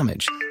serious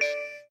damage.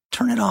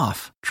 Turn it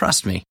off.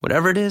 Trust me,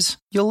 whatever it is,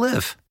 you'll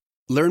live.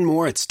 Learn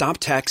more at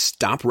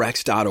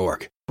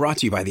stoptextsstopwrecks.org. Brought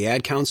to you by the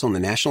Ad Council and the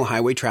National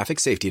Highway Traffic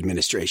Safety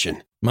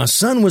Administration. My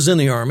son was in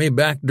the Army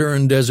back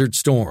during Desert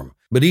Storm,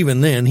 but even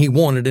then he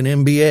wanted an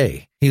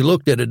MBA. He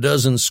looked at a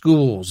dozen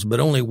schools, but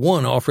only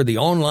one offered the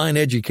online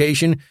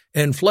education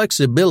and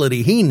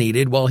flexibility he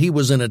needed while he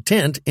was in a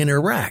tent in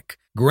Iraq.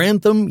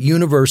 Grantham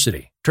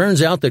University.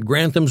 Turns out that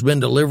Grantham's been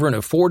delivering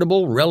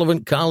affordable,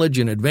 relevant college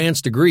and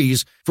advanced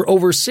degrees for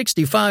over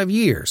 65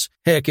 years.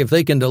 Heck, if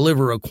they can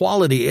deliver a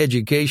quality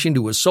education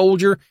to a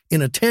soldier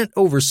in a tent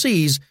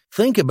overseas,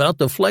 think about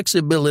the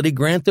flexibility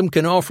Grantham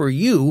can offer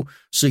you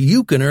so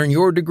you can earn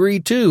your degree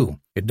too.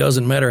 It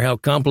doesn't matter how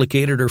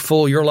complicated or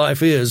full your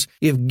life is.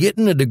 If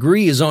getting a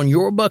degree is on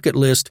your bucket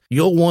list,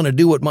 you'll want to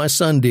do what my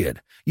son did.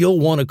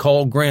 You'll want to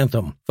call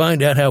Grantham.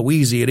 Find out how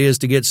easy it is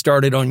to get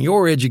started on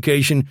your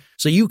education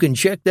so you can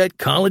check that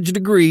college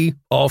degree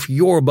off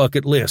your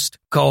bucket list.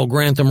 Call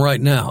Grantham right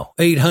now.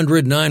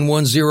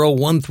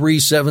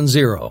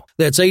 800-910-1370.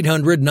 That's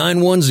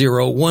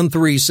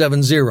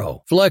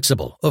 800-910-1370.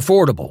 Flexible,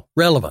 affordable,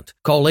 relevant.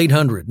 Call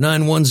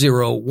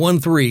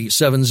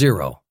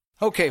 800-910-1370.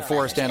 Okay,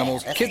 forest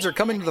animals, kids are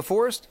coming to the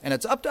forest, and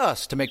it's up to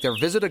us to make their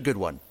visit a good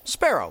one.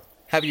 Sparrow,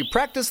 have you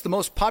practiced the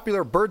most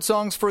popular bird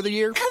songs for the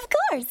year? Of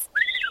course.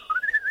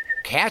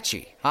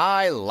 Catchy.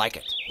 I like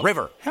it.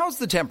 River, how's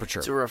the temperature?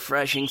 It's a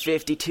refreshing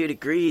 52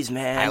 degrees,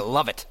 man. I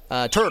love it.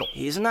 Turtle.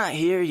 He's not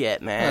here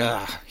yet,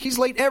 man. He's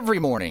late every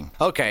morning.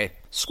 Okay.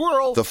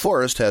 Squirrel. The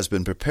forest has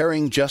been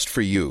preparing just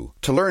for you.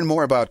 To learn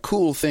more about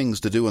cool things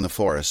to do in the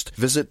forest,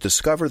 visit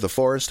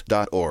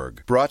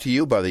discovertheforest.org. Brought to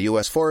you by the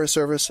U.S. Forest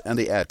Service and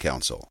the Ad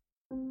Council.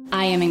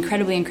 I am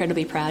incredibly,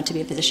 incredibly proud to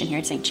be a physician here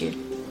at St. Jude,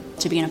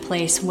 to be in a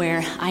place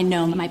where I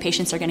know my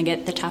patients are going to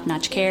get the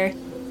top-notch care.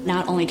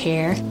 Not only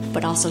care,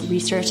 but also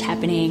research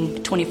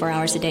happening 24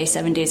 hours a day,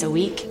 7 days a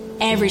week.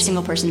 Every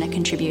single person that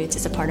contributes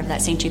is a part of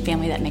that St. Jude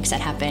family that makes that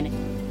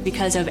happen.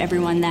 Because of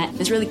everyone that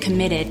is really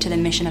committed to the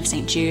mission of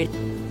St. Jude,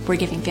 we're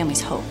giving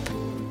families hope.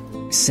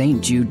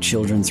 St. Jude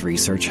Children's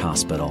Research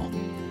Hospital.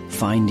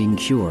 Finding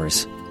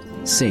cures.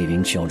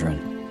 Saving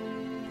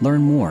children.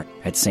 Learn more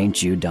at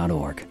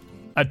stjude.org.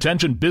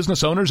 Attention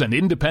business owners and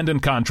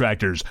independent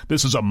contractors.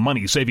 This is a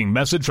money-saving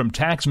message from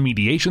Tax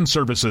Mediation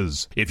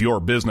Services. If your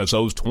business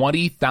owes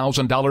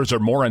 $20,000 or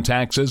more in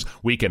taxes,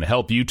 we can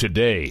help you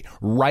today,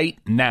 right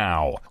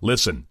now.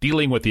 Listen,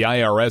 dealing with the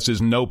IRS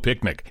is no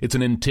picnic. It's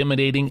an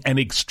intimidating and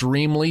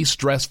extremely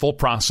stressful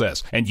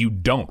process, and you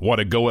don't want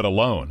to go it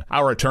alone.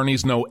 Our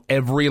attorneys know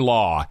every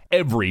law,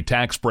 every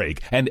tax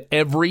break, and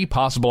every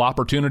possible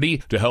opportunity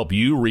to help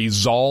you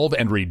resolve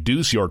and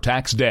reduce your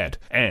tax debt.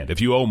 And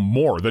if you owe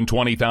more than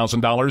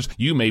 $20,000,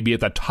 you may be at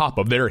the top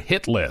of their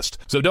hit list.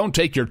 So don't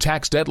take your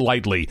tax debt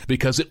lightly,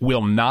 because it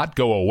will not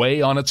go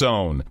away on its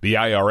own. The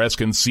IRS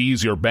can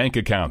seize your bank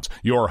accounts,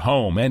 your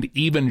home, and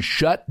even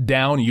shut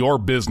down your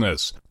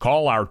business.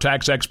 Call our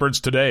tax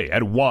experts today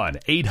at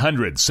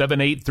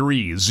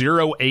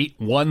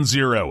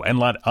 1-800-783-0810 and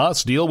let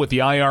us deal with the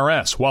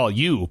IRS while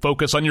you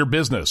focus on your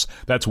business.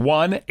 That's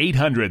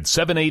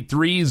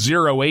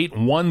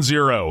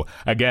 1-800-783-0810.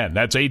 Again,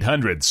 that's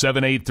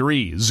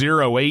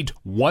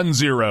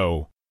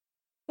 800-783-0810.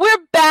 We're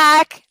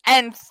back,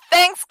 and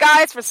thanks,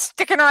 guys, for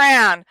sticking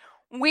around.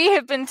 We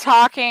have been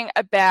talking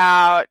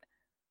about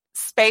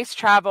space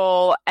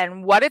travel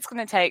and what it's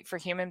going to take for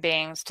human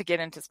beings to get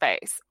into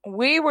space.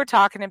 We were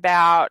talking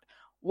about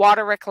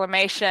water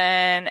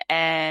reclamation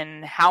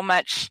and how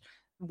much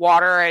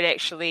water it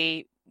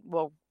actually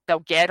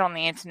they'll get on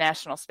the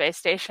International Space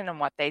Station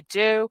and what they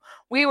do.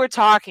 We were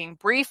talking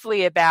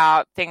briefly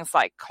about things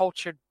like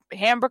cultured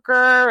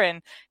hamburger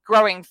and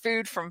growing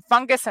food from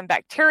fungus and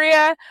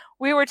bacteria.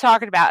 We were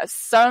talking about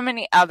so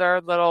many other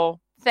little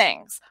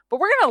things, but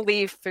we're going to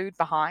leave food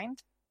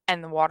behind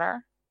and the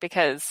water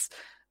because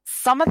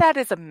some of that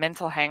is a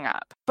mental hang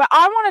up. But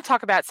I want to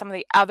talk about some of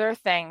the other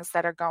things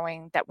that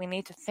we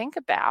need to think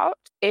about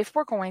if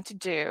we're going to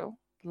do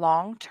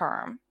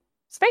long-term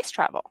space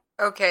travel.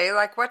 Okay,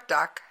 like what,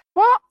 Doc?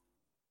 Well,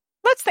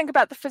 let's think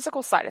about the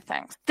physical side of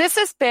things. This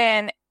has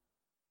been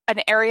an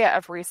area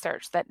of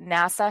research that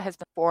NASA has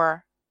been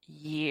for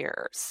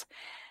years,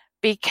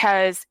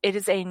 because it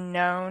is a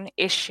known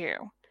issue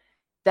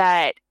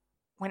that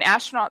when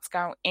astronauts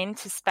go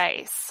into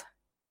space,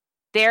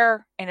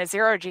 they're in a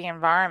zero-G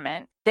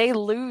environment, they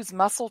lose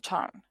muscle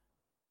tone.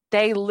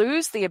 They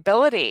lose the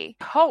ability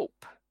to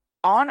cope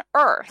on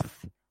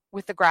Earth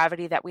with the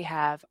gravity that we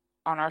have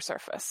on our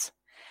surface.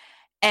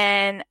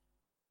 And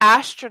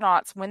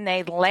astronauts, when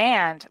they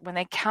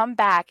come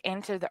back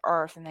into the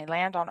Earth and they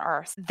land on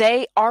Earth,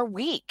 they are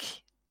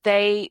weak.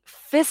 They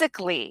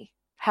physically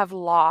have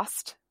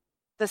lost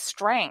the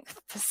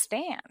strength to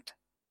stand.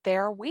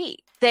 They're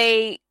weak.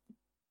 NASA's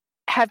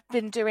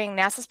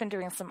been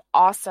doing some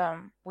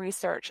awesome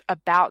research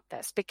about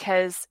this,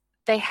 because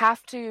they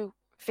have to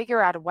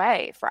figure out a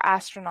way for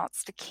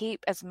astronauts to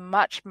keep as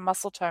much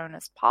muscle tone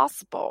as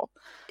possible.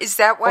 Is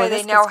that why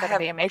they now have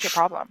be a major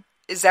problem?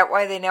 Is that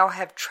why they now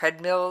have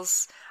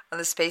treadmills on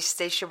the space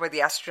station where the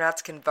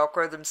astronauts can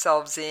Velcro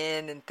themselves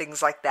in and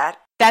things like that?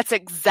 That's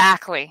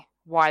exactly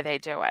why they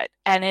do it.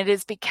 And it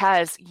is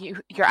because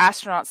your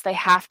astronauts, they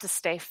have to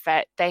stay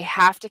fit. They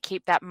have to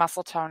keep that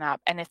muscle tone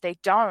up. And if they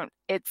don't,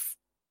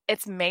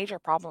 it's major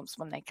problems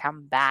when they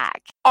come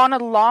back. On a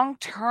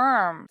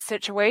long-term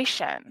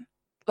situation,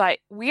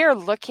 like we are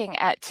looking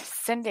at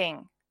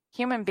sending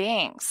human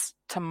beings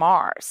to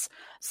Mars.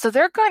 So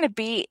they're going to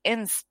be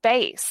in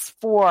space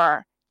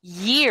for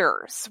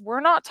years.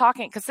 We're not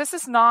talking, because this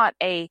is not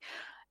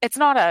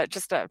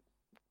just a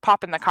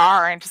pop in the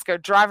car and just go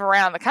drive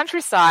around the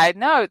countryside.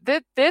 No,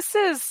 this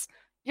is,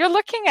 you're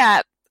looking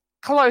at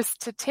close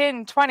to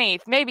 10,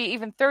 20, maybe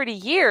even 30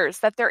 years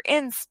that they're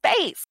in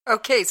space.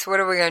 Okay, so what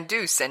are we going to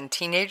do? Send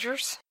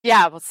teenagers?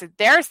 Yeah, well, see,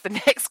 there's the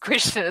next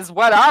question is,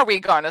 what are we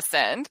going to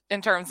send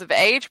in terms of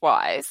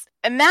age-wise?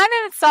 And that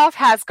in itself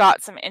has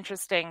got some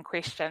interesting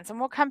questions, and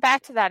we'll come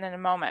back to that in a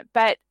moment.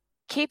 But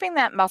keeping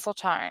that muscle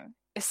tone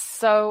is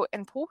so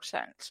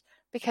important,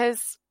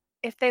 because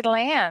if they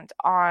land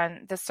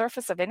on the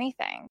surface of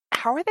anything,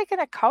 how are they going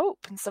to cope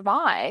and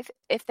survive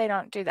if they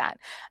don't do that?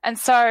 And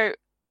so,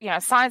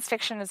 science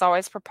fiction has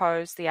always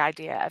proposed the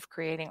idea of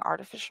creating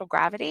artificial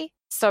gravity.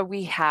 So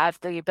we have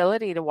the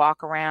ability to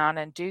walk around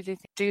and do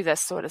this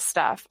sort of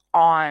stuff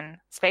on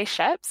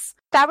spaceships.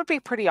 That would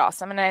be pretty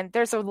awesome. And then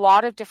there's a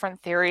lot of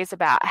different theories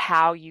about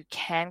how you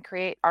can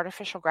create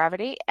artificial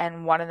gravity.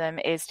 And one of them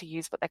is to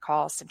use what they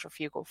call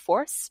centrifugal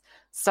force.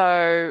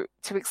 So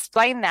to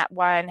explain that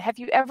one, have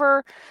you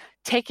ever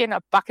taken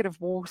a bucket of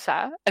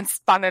water and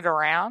spun it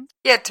around?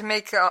 Yeah, to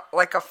make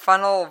like a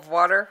funnel of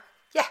water.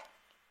 Yeah.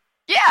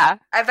 Yeah.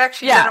 I've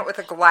actually done it with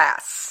a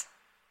glass,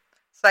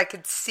 so I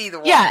could see the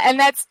water. Yeah, and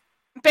that's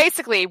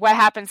basically what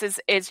happens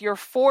is your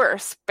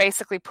force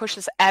basically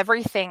pushes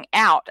everything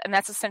out, and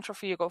that's a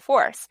centrifugal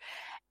force.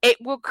 It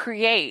will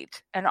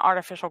create an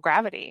artificial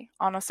gravity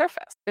on a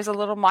surface. There's a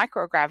little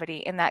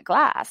microgravity in that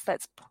glass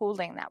that's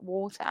pulling that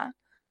water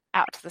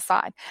out to the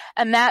side.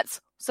 And that's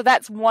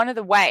one of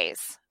the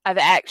ways of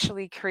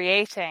actually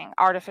creating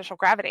artificial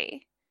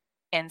gravity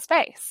in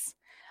space.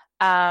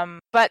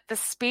 But the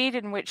speed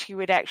in which you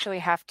would actually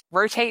have to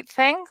rotate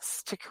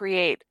things to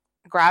create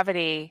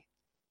gravity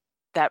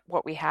that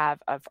what we have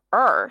of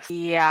Earth,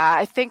 yeah,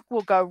 I think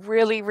we'll go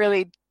really,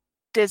 really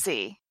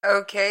dizzy.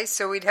 Okay,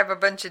 so we'd have a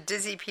bunch of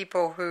dizzy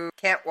people who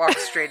can't walk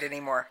straight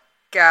anymore.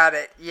 Got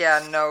it.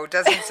 Yeah, no,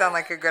 doesn't sound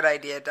like a good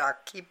idea,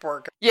 Doc. Keep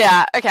working.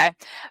 Yeah, okay.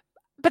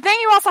 But then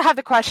you also have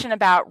the question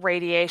about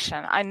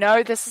radiation. I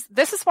know this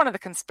is one of the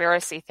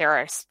conspiracy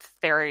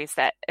theories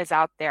that is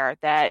out there,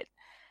 that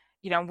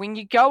when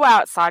you go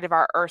outside of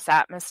our Earth's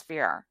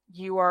atmosphere,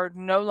 you are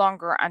no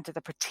longer under the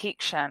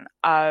protection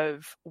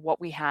of what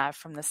we have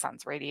from the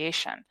sun's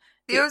radiation.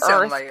 The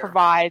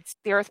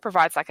Earth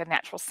provides like a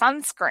natural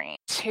sunscreen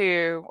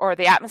or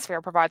the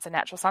atmosphere provides a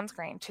natural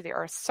sunscreen to the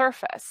Earth's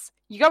surface.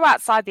 You go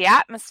outside the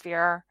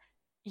atmosphere,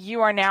 you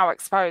are now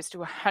exposed to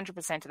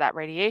 100% of that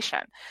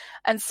radiation.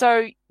 And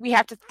so we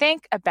have to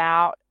think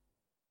about,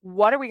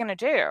 what are we going to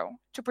do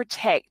to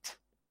protect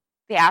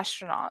the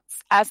astronauts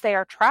as they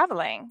are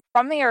traveling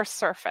from the Earth's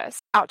surface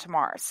out to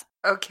Mars?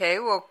 Okay,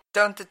 well,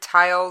 don't the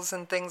tiles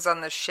and things on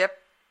the ship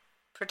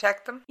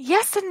protect them?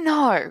 Yes and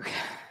no.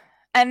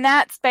 And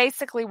that's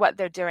basically what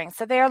they're doing.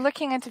 So they are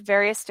looking into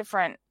various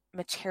different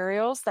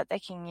materials that they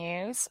can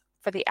use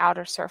for the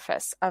outer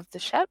surface of the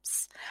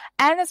ships,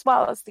 and as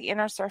well as the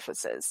inner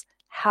surfaces.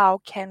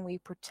 How can we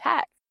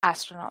protect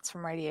astronauts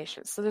from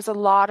radiation? So there's a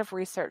lot of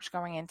research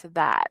going into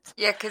that.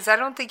 Yeah, because I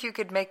don't think you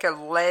could make a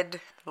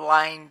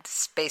lead-lined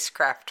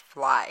spacecraft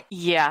fly.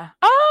 Yeah.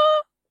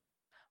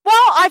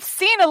 Well, I've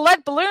seen a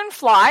lead balloon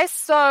fly,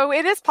 so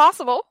it is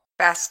possible.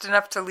 Fast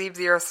enough to leave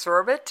the Earth's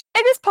orbit?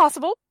 It is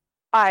possible.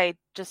 I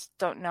just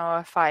don't know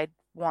if I'd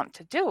want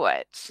to do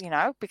it,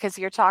 because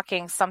you're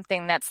talking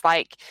something that's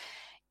like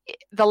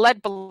the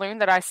lead balloon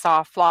that I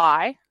saw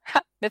fly.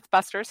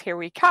 Mythbusters, here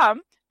we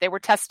come. They were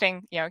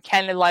testing,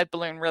 can a lead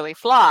balloon really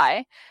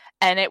fly?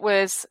 And it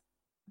was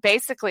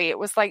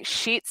like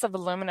sheets of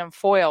aluminum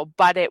foil,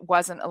 but it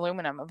wasn't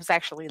aluminum. It was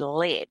actually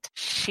lead,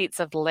 sheets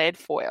of lead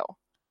foil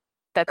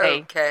that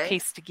they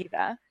pieced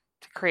together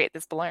to create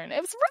this balloon.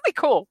 It was really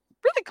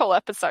cool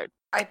episode.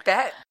 I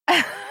bet.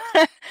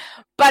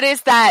 But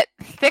is that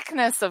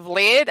thickness of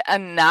lead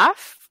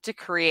enough to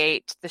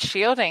create the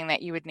shielding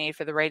that you would need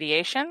for the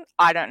radiation?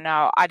 I don't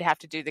know. I'd have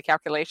to do the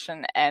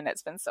calculation, and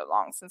it's been so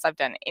long since I've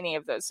done any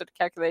of those sort of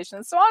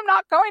calculations, so I'm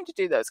not going to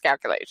do those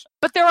calculations.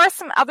 But there are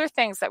some other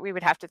things that we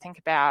would have to think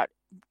about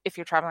if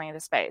you're traveling into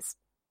space.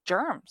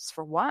 Germs,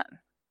 for one.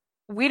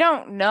 We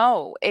don't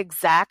know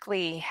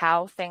exactly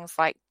how things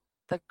like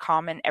the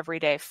common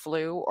everyday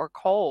flu or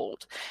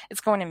cold is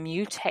going to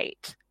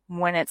mutate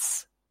when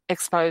it's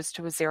exposed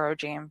to a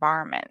zero-G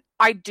environment.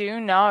 I do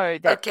know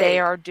that they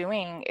are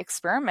doing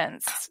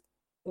experiments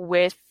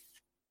with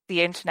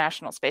the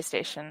International Space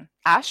Station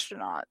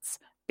astronauts,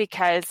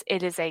 because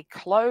it is a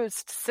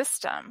closed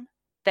system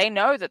they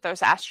know that those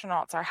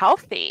astronauts are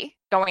healthy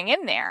going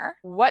in there.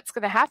 What's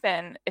going to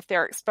happen if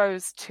they're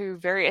exposed to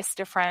various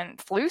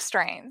different flu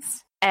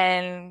strains?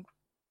 And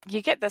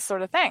you get this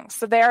sort of thing.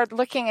 So they're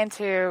looking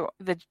into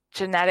the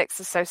genetics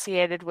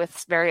associated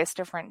with various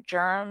different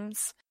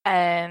germs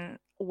and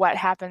what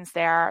happens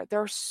there.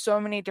 There are so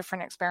many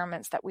different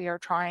experiments that we are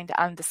trying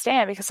to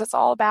understand, because it's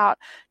all about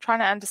trying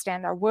to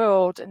understand our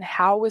world and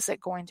how is it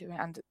going to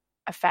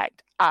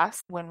affect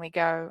us when we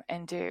go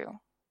and do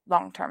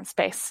long-term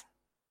space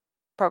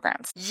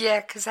programs.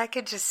 Yeah, because I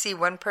could just see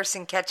one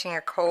person catching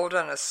a cold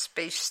on a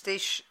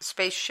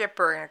spaceship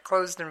or in a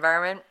closed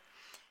environment,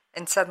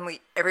 and suddenly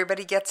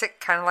everybody gets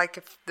it, kind of like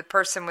if the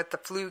person with the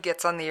flu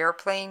gets on the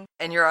airplane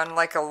and you're on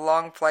like a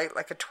long flight,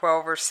 like a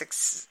 12 or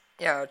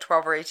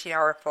 18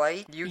 hour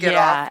flight. You get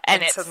off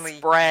and it suddenly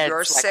spreads you're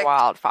like sick.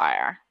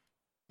 Wildfire.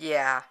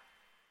 Yeah.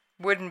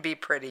 Wouldn't be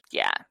pretty.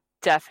 Yeah,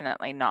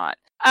 definitely not.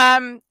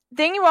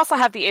 Then you also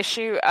have the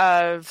issue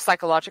of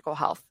psychological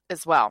health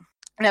as well.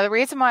 Now, the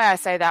reason why I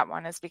say that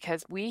one is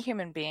because we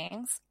human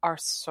beings are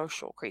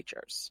social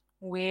creatures.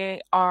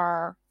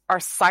 Our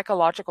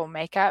psychological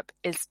makeup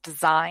is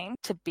designed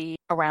to be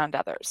around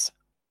others.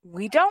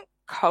 We don't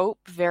cope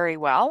very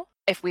well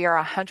if we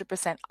are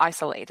 100%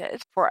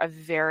 isolated for a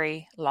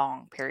very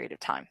long period of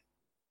time.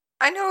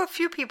 I know a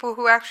few people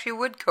who actually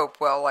would cope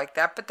well like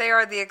that, but they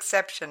are the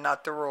exception,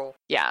 not the rule.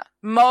 Yeah,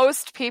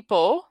 most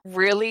people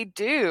really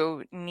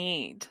do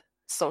need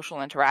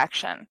social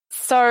interaction.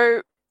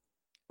 So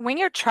when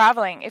you're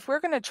traveling, if we're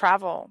going to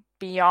travel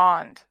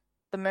beyond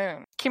the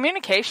moon,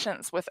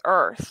 communications with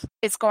Earth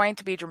is going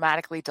to be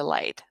dramatically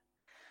delayed.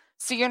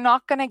 So you're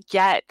not going to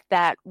get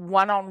that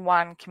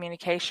one-on-one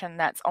communication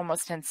that's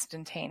almost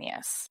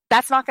instantaneous.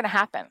 That's not going to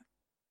happen.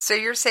 So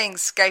you're saying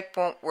Skype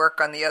won't work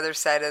on the other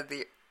side of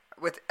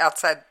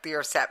outside the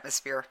Earth's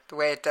atmosphere the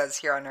way it does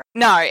here on Earth?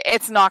 No,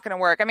 it's not going to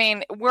work. I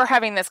mean, we're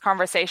having this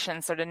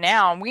conversation sort of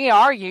now, and we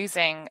are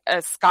using a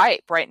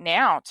Skype right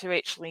now to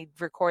actually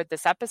record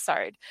this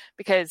episode,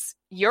 because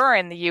you're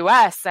in the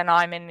US and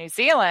I'm in New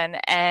Zealand,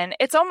 and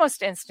it's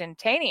almost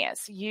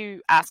instantaneous.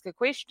 You ask a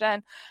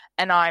question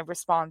and I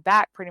respond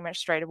back pretty much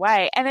straight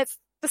away. And it's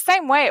the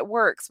same way it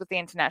works with the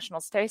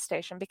International Space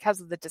Station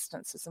because of the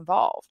distances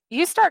involved.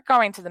 You start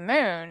going to the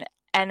moon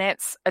and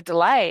it's a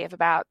delay of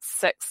about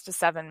 6 to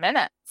 7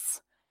 minutes.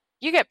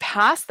 You get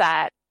past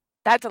that,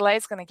 that delay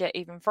is going to get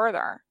even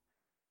further.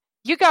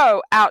 You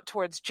go out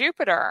towards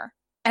Jupiter,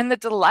 and the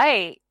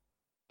delay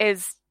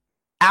is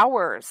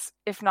hours,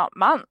 if not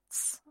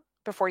months,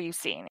 before you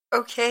see it.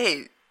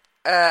 Okay,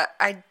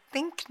 I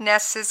think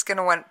NASA is going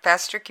to want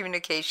faster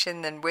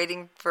communication than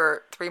waiting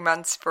for 3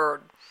 months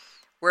for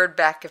word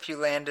back if you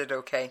landed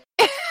okay.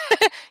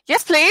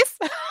 Yes, please.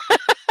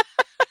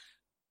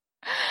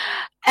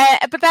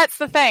 But that's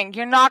the thing.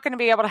 You're not going to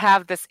be able to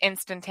have this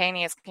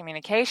instantaneous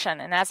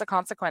communication. And as a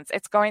consequence,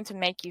 it's going to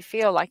make you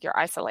feel like you're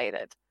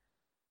isolated,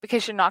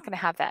 because you're not going to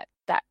have that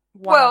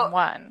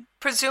one-on-one. Well,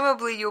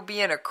 presumably you'll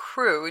be in a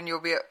crew, and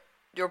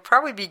you'll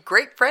probably be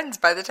great friends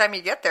by the time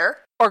you get there.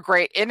 Or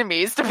great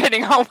enemies,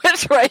 depending on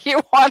which way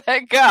you want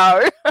to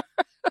go.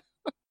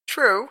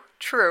 True.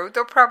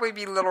 There'll probably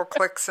be little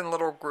cliques and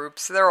little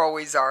groups. There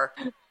always are.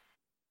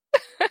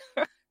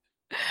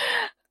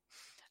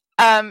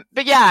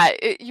 But yeah,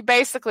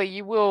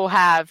 you will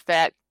have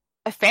a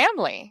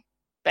family,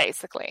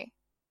 basically,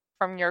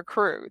 from your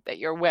crew that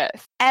you're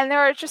with. And there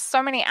are just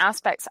so many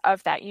aspects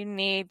of that. You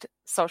need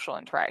social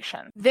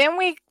interaction. Then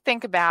we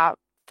think about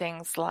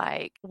things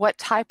like, what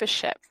type of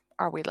ship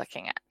are we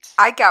looking at?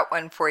 I got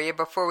one for you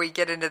before we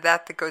get into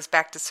that goes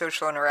back to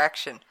social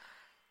interaction.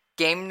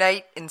 Game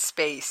night in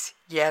space.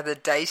 Yeah, the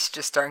dice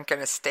just aren't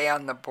going to stay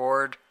on the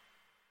board.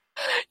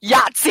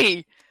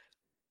 Yahtzee!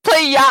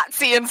 Play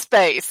Yahtzee in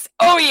space.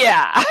 Oh,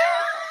 yeah.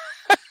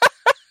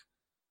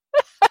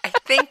 I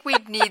think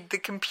we'd need the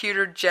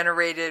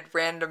computer-generated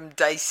random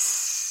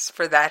dice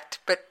for that,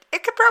 but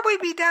it could probably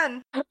be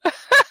done.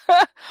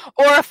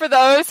 Or for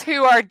those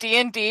who are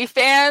D&D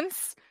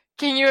fans,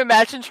 can you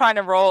imagine trying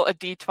to roll a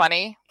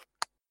D20?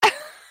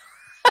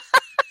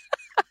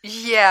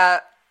 Yeah,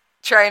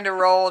 trying to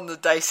roll and the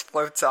dice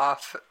floats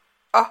off.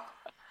 Oh,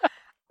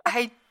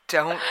 I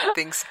don't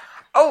think so.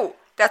 Oh,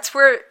 that's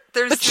where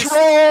there's the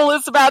troll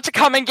is about to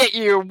come and get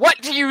you.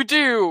 What do you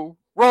do?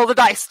 Roll the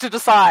dice to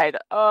decide.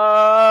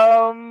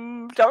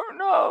 Don't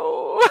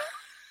know.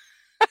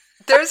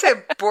 There's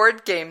a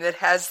board game that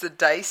has the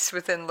dice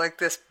within like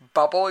this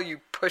bubble.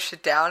 You push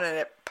it down and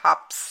it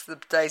pops the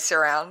dice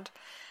around.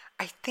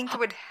 I think it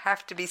would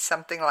have to be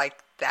something like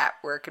that,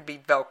 where it could be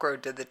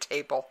Velcro to the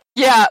table.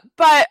 Yeah,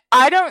 but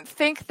I don't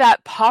think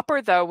that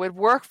popper, though, would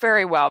work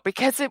very well,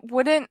 because it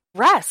wouldn't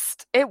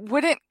rest. It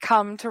wouldn't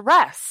come to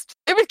rest.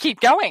 It would keep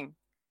going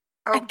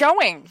and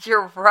going.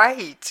 You're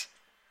right.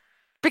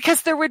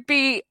 Because there would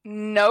be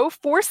no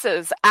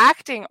forces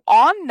acting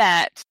on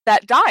that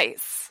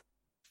dice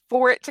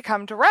for it to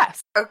come to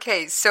rest.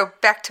 Okay, so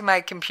back to my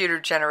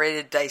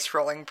computer-generated dice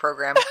rolling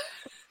program.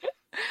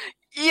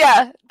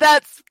 Yeah,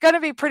 that's going to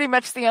be pretty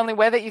much the only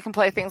way that you can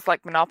play things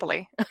like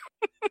Monopoly.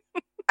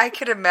 I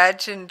could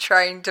imagine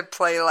trying to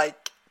play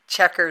like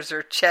checkers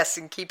or chess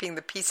and keeping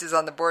the pieces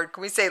on the board,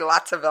 can we say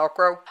lots of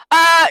Velcro?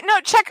 No,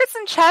 checkers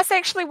and chess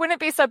actually wouldn't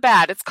be so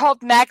bad. It's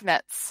called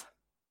magnets.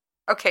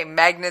 Okay,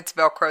 magnets,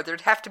 Velcro.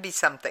 There'd have to be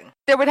something.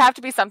 There would have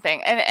to be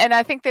something. And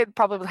I think they'd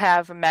probably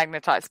have a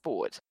magnetized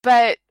board.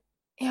 But,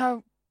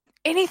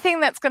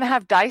 anything that's going to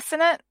have dice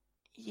in it,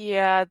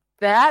 yeah,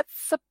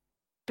 that's a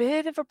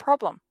bit of a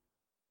problem.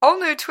 Whole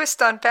new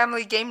twist on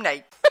family game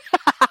night.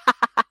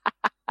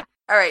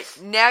 All right,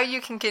 now you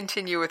can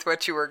continue with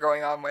what you were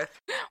going on with.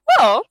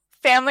 Well,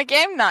 family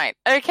game night.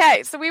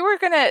 Okay, so we were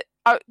going to,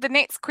 the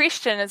next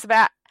question is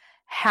about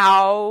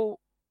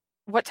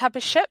what type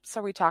of ships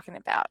are we talking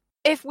about?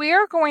 If we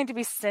are going to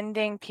be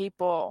sending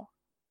people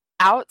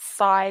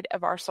outside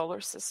of our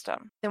solar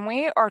system, then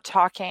we are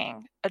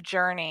talking a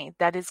journey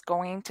that is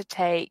going to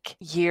take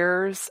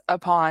years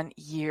upon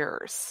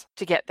years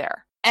to get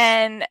there.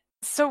 And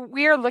so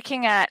we are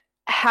looking at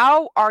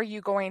how are you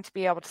going to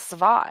be able to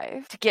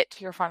survive to get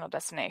to your final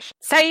destination?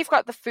 Say you've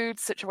got the food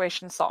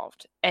situation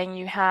solved and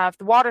you have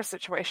the water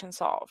situation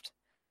solved.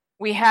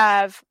 We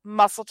have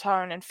muscle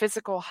tone and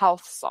physical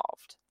health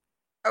solved.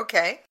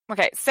 Okay.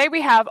 Okay, say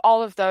we have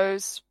all of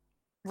those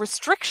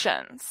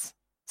restrictions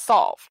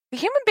solved.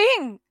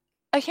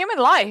 A human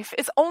life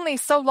is only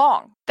so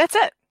long. That's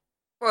it.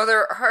 Well,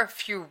 there are a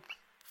few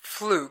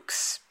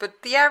flukes,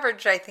 but the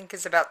average, I think,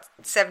 is about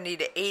 70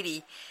 to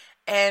 80.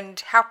 And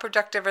how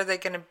productive are they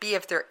going to be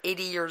if they're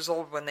 80 years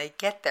old when they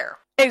get there?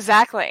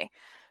 Exactly.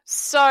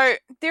 So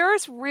there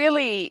is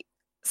really,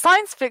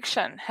 science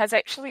fiction has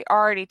actually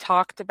already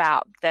talked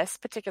about this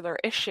particular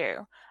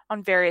issue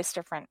on various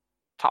different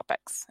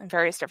topics and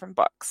various different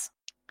books.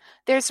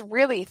 There's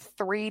really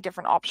 3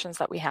 different options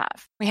that we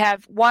have. We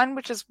have one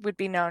which would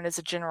be known as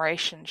a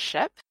generation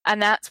ship,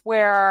 and that's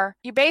where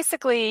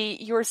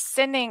you're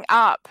sending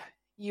up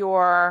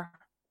your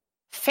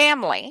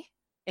family,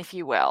 if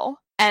you will,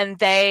 and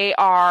they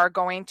are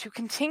going to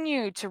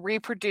continue to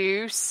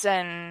reproduce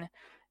and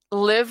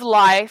live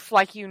life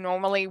like you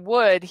normally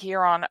would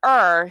here on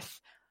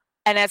Earth.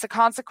 And as a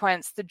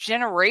consequence, the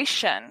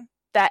generation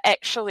that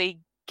actually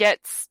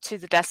gets to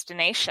the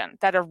destination,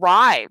 that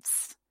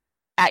arrives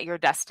at your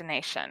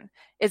destination,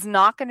 is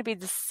not going to be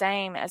the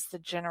same as the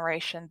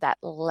generation that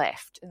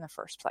left in the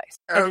first place.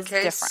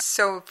 Okay,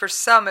 so for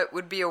some it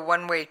would be a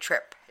one-way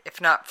trip, if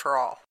not for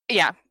all.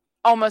 Yeah,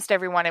 almost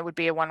everyone it would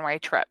be a one-way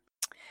trip.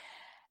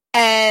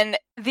 And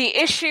the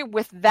issue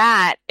with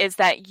that is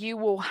that you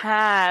will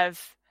have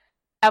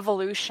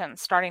evolution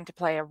starting to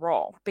play a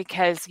role,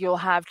 because you'll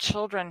have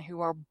children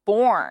who are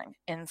born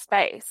in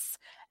space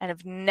and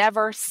have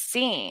never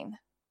seen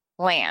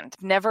land,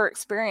 never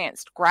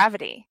experienced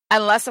gravity,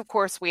 unless, of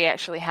course, we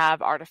actually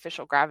have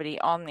artificial gravity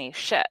on these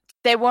ships.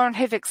 They won't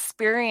have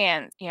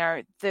experienced,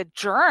 the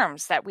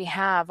germs that we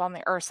have on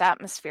the Earth's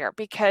atmosphere,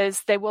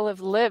 because they will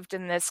have lived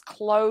in this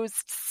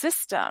closed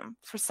system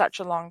for such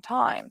a long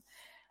time.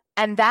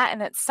 And that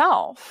in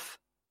itself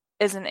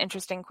is an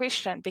interesting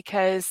question,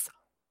 because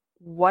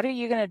what are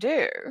you going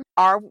to do?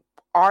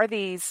 Are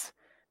these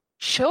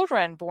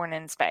children born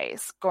in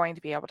space going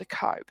to be able to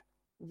cope?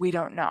 We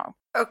don't know.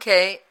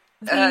 Okay.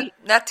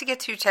 Not to get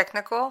too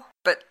technical,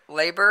 but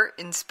labor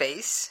in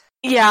space?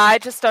 Yeah, I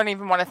just don't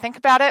even want to think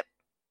about it.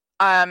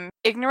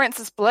 Ignorance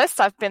is bliss.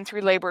 I've been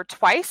through labor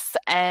twice,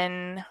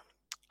 and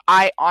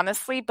I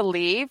honestly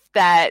believe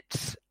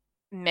that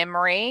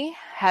memory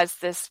has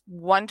this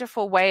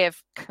wonderful way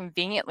of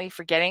conveniently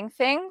forgetting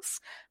things,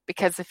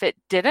 because if it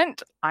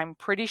didn't, I'm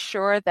pretty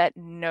sure that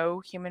no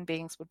human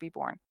beings would be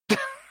born.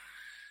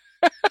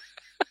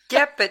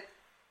 Yeah, but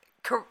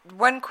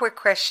one quick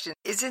question.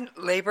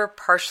 Isn't labor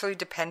partially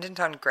dependent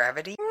on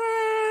gravity?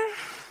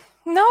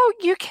 No,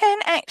 you can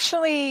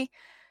actually...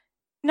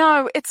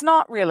 No, it's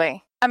not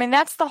really. I mean,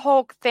 that's the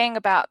whole thing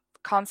about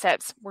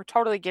concepts. We're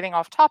totally getting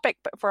off topic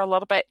but for a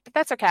little bit, but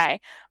that's okay.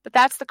 But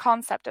that's the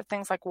concept of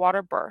things like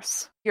water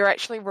bursts. You're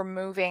actually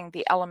removing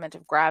the element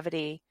of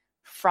gravity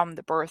from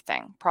the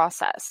birthing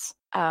process.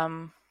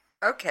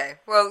 Okay,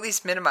 well, at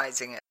least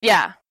minimizing it.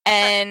 Yeah,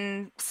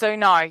 and so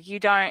no, you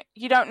don't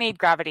need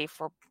gravity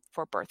for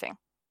birthing.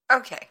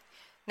 Okay,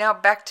 now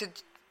back to...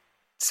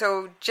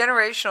 So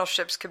generational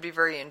ships could be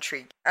very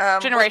intriguing.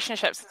 Generation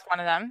ships is one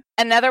of them.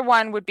 Another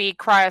one would be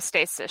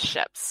cryostasis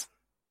ships.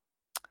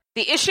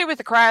 The issue with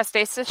the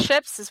cryostasis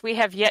ships is we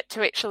have yet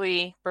to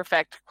actually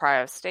perfect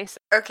cryostasis.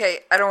 Okay,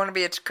 I don't want to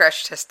be a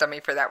crash test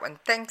dummy for that one.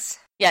 Thanks.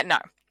 Yeah, no,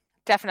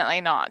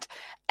 definitely not.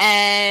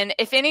 And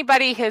if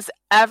anybody has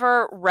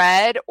ever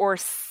read or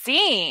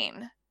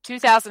seen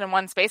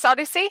 2001 Space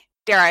Odyssey,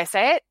 dare I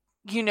say it,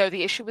 you know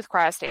the issue with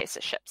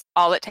cryostasis ships.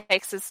 All it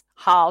takes is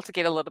Hal to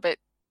get a little bit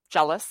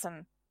jealous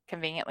and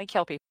conveniently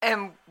kill people.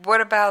 And what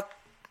about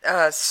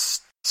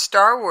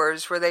Star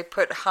Wars, where they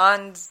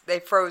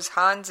froze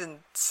Hans in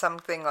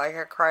something like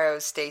a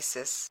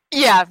cryostasis?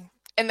 Yeah,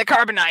 in the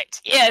carbonite.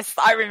 Yes,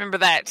 I remember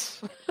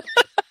that.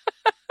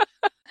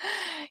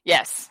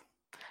 Yes.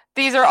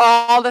 These are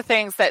all the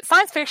things that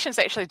science fiction has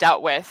actually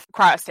dealt with,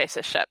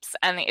 cryostasis ships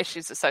and the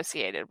issues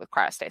associated with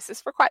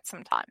cryostasis for quite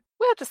some time.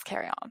 We'll just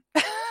carry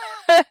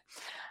on.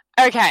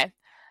 Okay.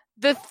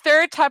 The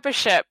third type of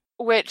ship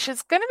which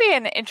is going to be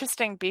an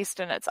interesting beast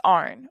in its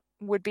own,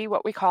 would be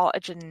what we call a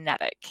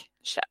genetic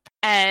ship.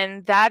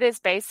 And that is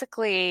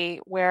basically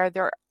where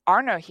there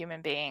are no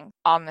human beings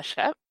on the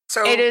ship.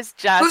 So it is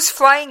just... who's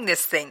flying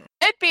this thing?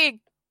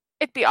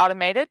 It'd be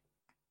automated.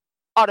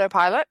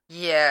 Autopilot.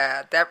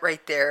 Yeah, that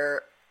right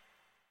there.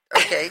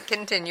 Okay,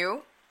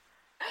 continue.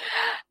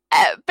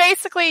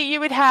 Basically, you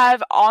would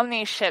have on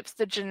these ships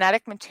the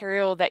genetic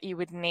material that you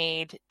would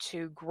need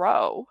to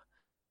grow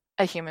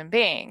a human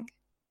being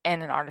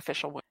in an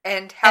artificial womb.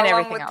 And how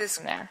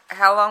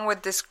long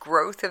would this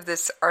growth of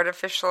this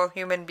artificial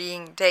human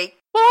being take?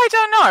 Well, I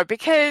don't know,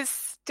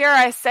 because, dare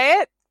I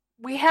say it,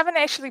 we haven't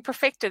actually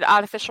perfected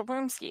artificial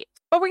wombs yet.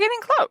 But we're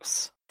getting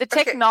close. The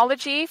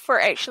technology for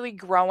actually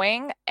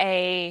growing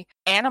an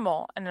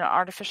animal in an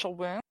artificial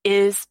womb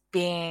is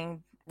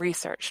being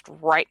researched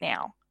right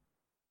now.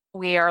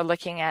 We are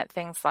looking at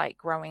things like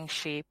growing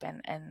sheep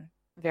and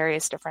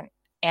various different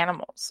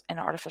animals in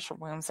artificial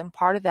wombs. And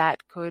part of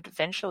that could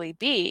eventually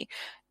be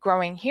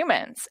growing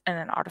humans in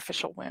an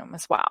artificial womb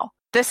as well.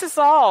 This is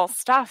all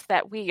stuff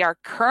that we are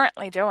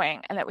currently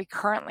doing and that we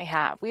currently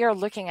have. We are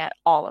looking at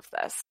all of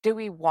this. Do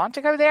we want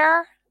to go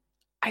there?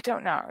 I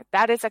don't know.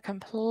 That is a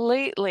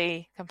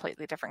completely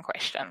different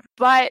question.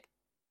 But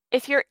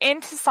if you're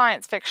into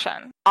science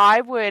fiction,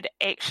 I would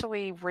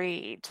actually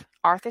read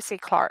Arthur C.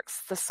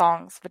 Clarke's The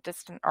Songs of a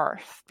Distant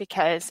Earth,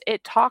 because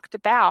it talked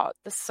about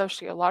the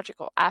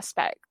sociological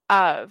aspect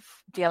of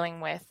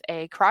dealing with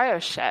a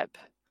cryo ship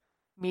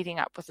meeting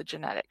up with a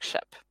genetic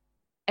ship.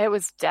 It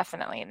was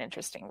definitely an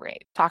interesting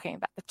read, talking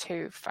about the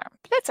two firms.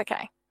 But it's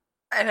okay.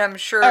 And I'm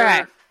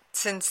sure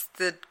since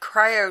the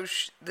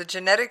the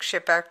genetic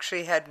ship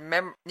actually had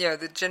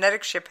the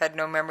genetic ship had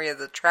no memory of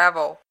the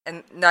travel,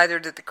 and neither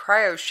did the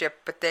cryo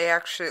ship, but they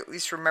actually at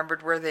least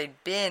remembered where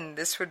they'd been.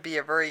 This would be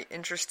a very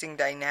interesting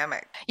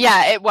dynamic.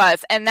 Yeah, it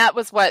was. And that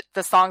was what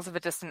the Songs of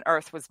a Distant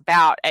Earth was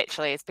about,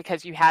 actually. It's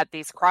because you had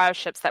these cryo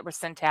ships that were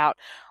sent out.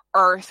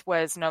 Earth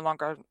was no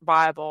longer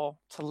viable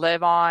to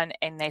live on,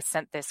 and they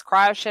sent this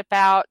cryo ship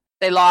out.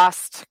 They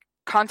lost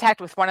contact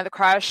with one of the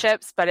cryo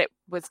ships, but it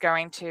was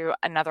going to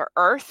another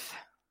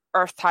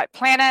Earth-type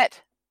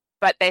planet,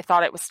 but they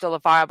thought it was still a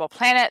viable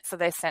planet, so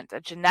they sent a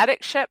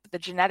genetic ship. The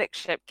genetic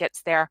ship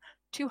gets there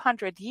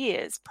 200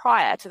 years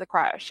prior to the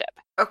cryo ship.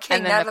 Okay,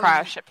 and then the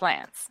cryo ship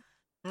lands.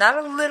 Not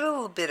a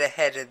little bit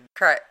ahead of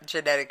the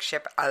genetic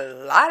ship, a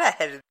lot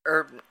ahead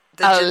of...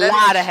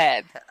 lot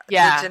ahead.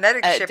 Yeah, the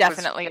genetic ship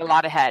definitely a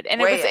lot ahead.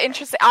 And it was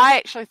interesting. I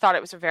actually thought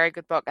it was a very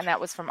good book, and that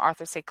was from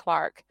Arthur C.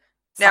 Clarke,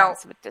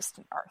 Songs of a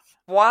Distant Earth.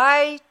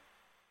 Why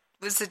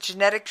was the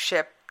genetic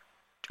ship,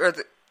 or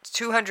the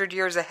 200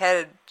 years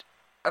ahead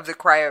of the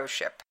cryo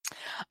ship?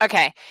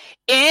 Okay.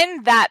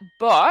 In that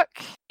book,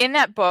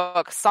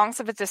 Songs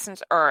of a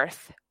Distant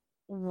Earth,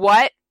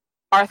 what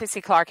Arthur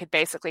C. Clarke had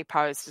basically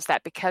posed is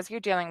that because you're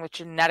dealing with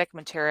genetic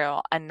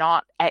material and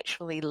not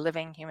actually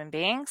living human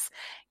beings,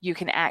 you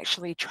can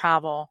actually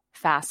travel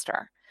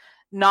faster.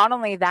 Not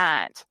only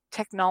that,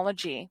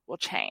 technology will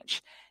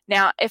change.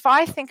 Now, if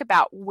I think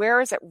about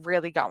where is it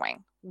really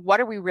going,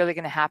 what are we really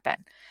going to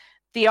happen?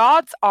 The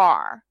odds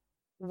are,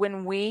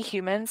 when we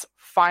humans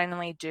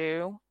finally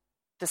do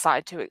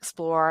decide to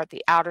explore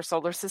the outer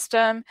solar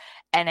system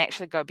and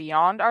actually go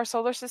beyond our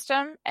solar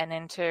system and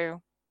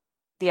into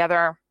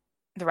the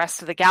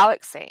rest of the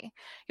galaxy,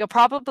 you'll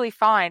probably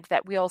find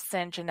that we'll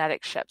send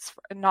genetic ships,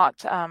 not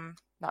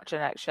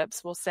genetic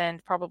ships, we'll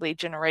send probably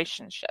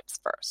generation ships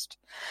first,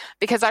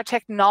 because our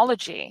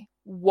technology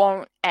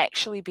won't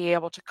actually be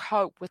able to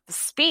cope with the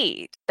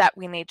speed that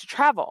we need to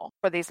travel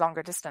for these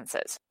longer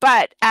distances.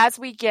 But as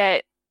we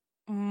get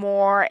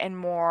more and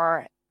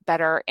more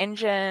better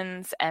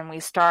engines and we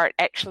start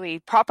actually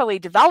properly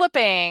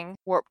developing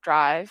warp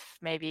drive,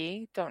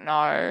 maybe, don't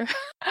know,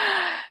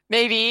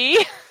 maybe,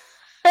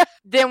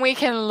 then we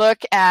can look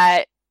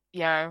at,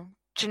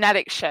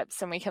 genetic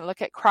ships and we can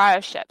look at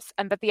cryo ships.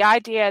 But the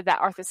idea that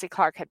Arthur C.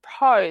 Clarke had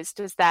posed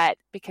is that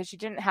because you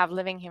didn't have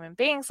living human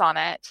beings on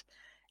it,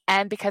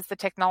 and because the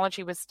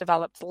technology was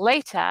developed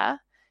later,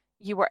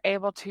 you were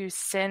able to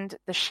send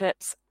the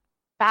ships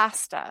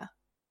faster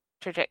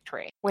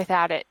trajectory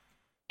without it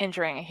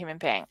injuring a human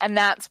being. And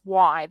that's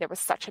why there was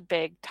such a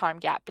big time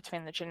gap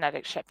between the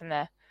genetic ship and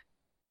the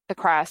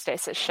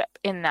cryostasis ship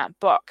in that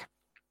book.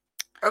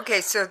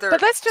 Okay,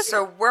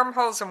 so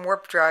wormholes and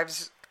warp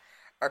drives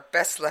are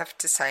best left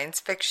to science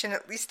fiction,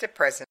 at least at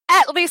present.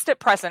 At least at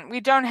present. We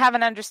don't have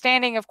an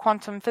understanding of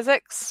quantum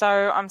physics,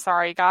 so I'm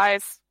sorry,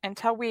 guys.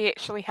 Until we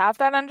actually have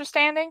that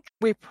understanding,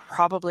 we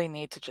probably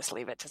need to just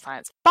leave it to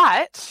science.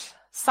 But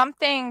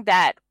something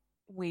that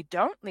we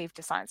don't leave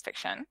to science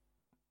fiction,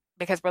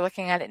 because we're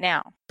looking at it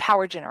now,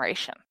 power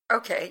generation.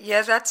 Okay,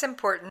 yeah, that's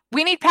important.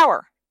 We need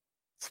power.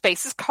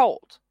 Space is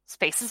cold.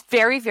 Space is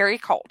very, very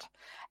cold.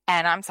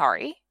 And I'm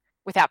sorry,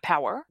 without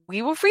power,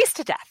 we will freeze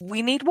to death.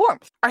 We need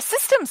warmth. Our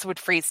systems would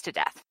freeze to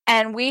death.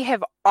 And we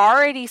have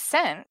already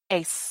sent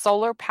a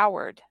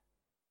solar-powered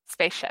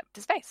spaceship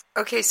to space.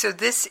 Okay, so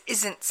this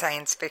isn't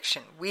science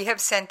fiction. We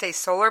have sent a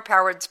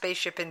solar-powered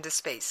spaceship into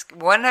space.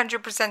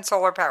 100%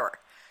 solar power.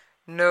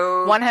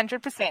 No.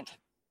 100%.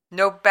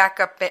 No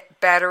backup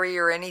battery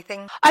or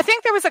anything? I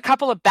think there was a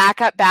couple of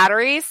backup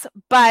batteries,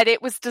 but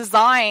it was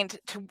designed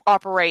to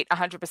operate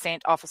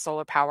 100% off of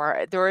solar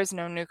power. There is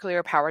no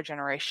nuclear power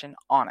generation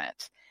on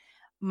it.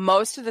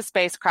 Most of the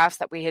spacecrafts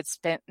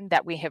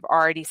that we have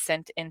already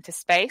sent into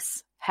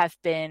space have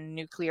been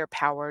nuclear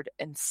powered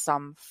in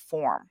some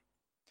form.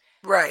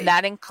 Right.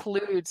 That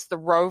includes the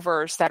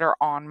rovers that are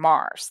on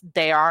Mars.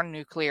 They are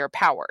nuclear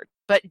powered.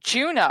 But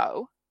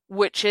Juno,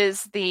 which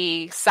is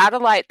the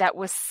satellite that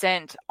was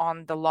sent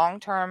on the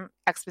long-term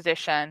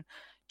expedition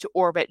to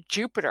orbit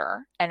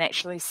Jupiter and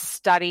actually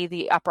study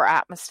the upper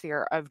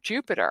atmosphere of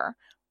Jupiter,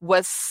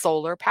 was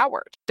solar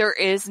powered. There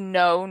is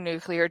no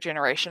nuclear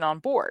generation on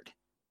board.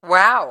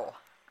 Wow.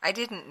 I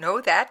didn't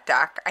know that,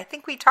 Doc. I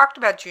think we talked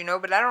about Juno,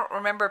 but I don't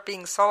remember it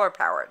being solar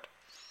powered.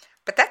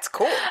 But that's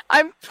cool.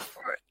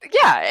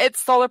 It's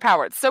solar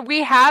powered. So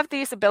we have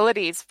these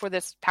abilities for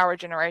this power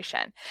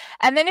generation.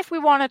 And then if we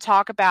want to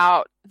talk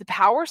about the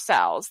power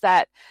cells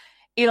that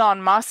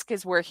Elon Musk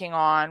is working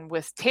on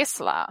with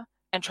Tesla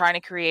and trying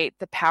to create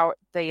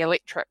the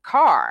electric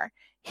car,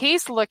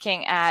 he's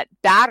looking at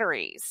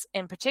batteries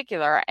in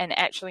particular and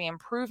actually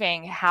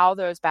improving how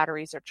those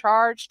batteries are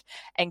charged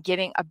and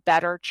getting a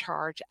better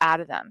charge out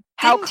of them.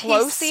 How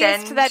close he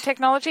is to that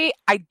technology,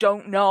 I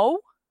don't know.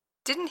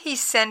 Didn't he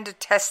send a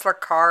Tesla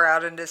car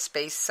out into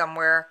space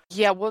somewhere?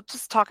 Yeah, we'll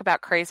just talk about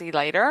crazy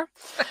later.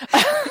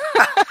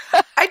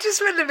 I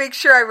just wanted to make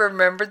sure I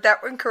remembered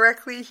that one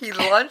correctly. He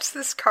launched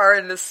this car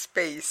into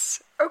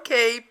space.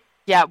 Okay.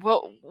 Yeah,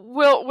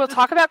 we'll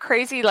talk about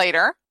crazy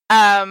later.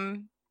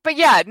 But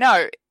yeah,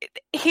 no,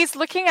 he's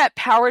looking at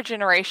power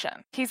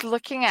generation. He's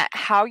looking at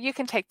how you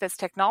can take this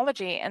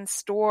technology and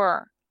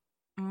store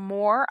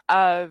more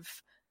of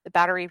the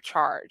battery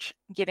charge,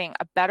 getting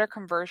a better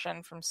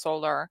conversion from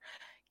solar,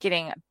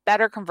 getting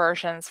better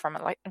conversions from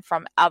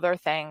other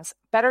things,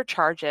 better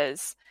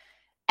charges,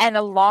 and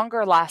a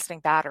longer lasting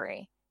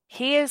battery.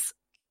 He is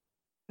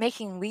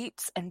making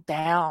leaps and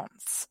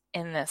bounds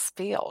in this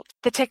field.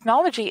 The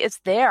technology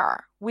is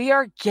there. We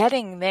are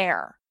getting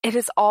there. It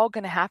is all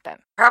going to happen.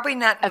 Probably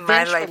not in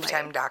eventually. My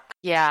lifetime, Doc.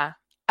 Yeah.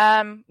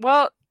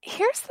 Well,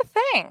 here's the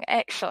thing,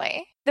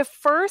 actually. The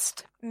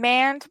first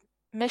manned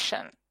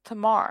mission to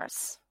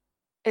Mars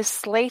is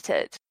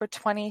slated for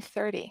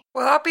 2030.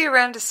 Well, I'll be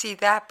around to see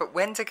that, but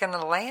when's it going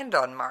to land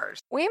on Mars?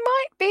 We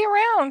might be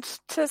around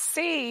to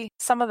see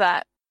some of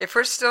that. If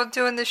we're still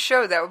doing this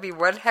show, that would be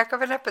one heck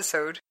of an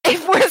episode.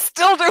 If we're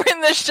still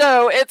doing this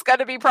show, it's going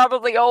to be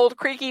probably old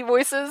creaky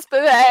voices,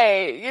 but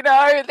hey,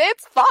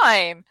 it's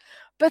fine.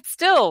 But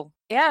still,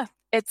 yeah,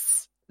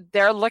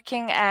 they're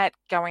looking at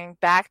going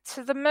back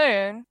to the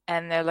moon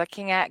and they're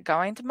looking at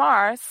going to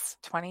Mars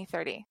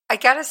 2030. I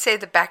gotta say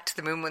the back to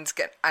the moon one's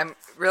good.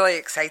 Really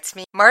excites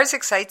me. Mars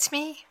excites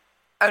me.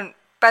 And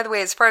by the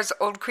way, as far as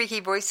old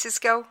creaky voices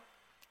go,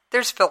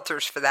 there's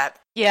filters for that.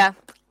 Yeah,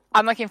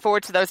 I'm looking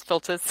forward to those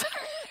filters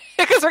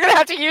because we're going to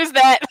have to use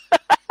that.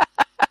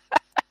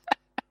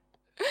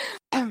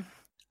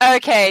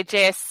 Okay,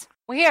 Jess,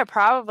 we are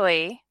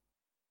probably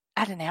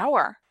at an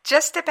hour.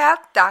 Just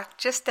about, Doc,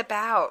 just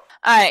about.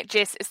 All right,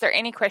 Jess, is there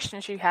any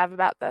questions you have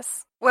about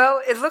this?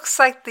 Well, it looks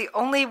like the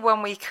only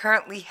one we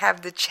currently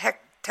have the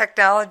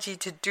technology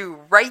to do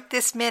right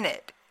this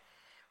minute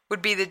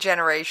would be the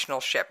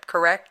generational ship,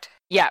 correct?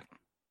 Yeah.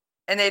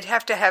 And they'd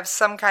have to have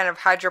some kind of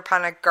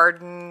hydroponic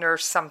garden or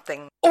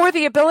something. Or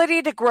the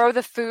ability to grow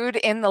the food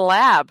in the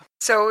lab.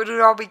 So it would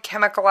all be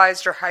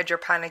chemicalized or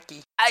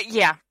hydroponic-y.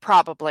 Yeah,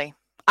 probably.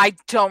 I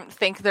don't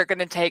think they're going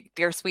to take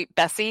dear sweet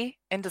Bessie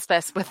into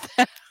space with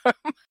them.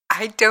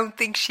 I don't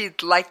think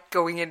she'd like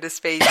going into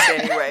space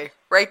anyway.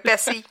 Right,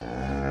 Bessie?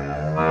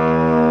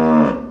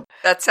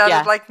 That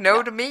sounded like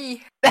no to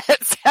me.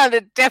 That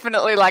sounded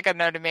definitely like a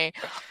no to me.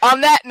 On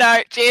that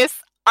note,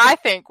 Jess, I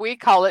think we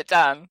call it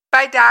done.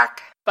 Bye,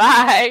 Doc.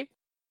 Bye.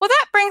 Well,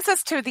 that brings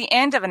us to the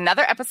end of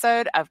another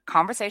episode of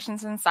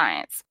Conversations in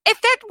Science. If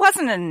that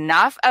wasn't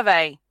enough of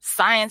a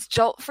science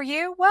jolt for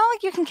you, well,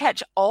 you can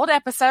catch old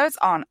episodes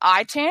on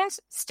iTunes,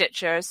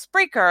 Stitcher,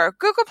 Spreaker,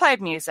 Google Play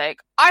Music,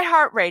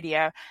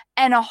 iHeartRadio,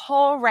 and a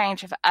whole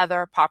range of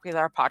other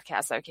popular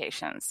podcast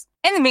locations.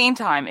 In the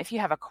meantime, if you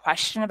have a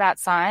question about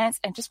science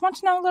and just want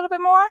to know a little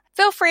bit more,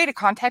 feel free to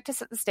contact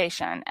us at the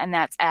station, and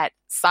that's at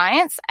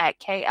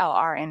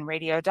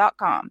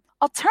science@klrnradio.com.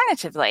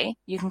 Alternatively,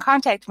 you can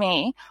contact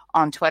me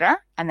on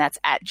Twitter, and that's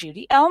at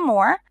Judy L.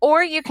 Moore,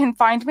 or you can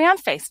find me on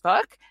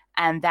Facebook,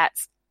 and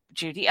that's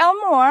Judy L.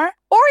 Moore,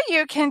 or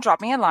you can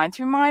drop me a line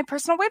through my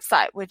personal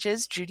website, which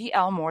is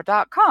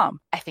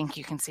judylmoore.com. I think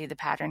you can see the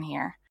pattern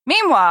here.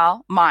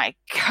 Meanwhile, my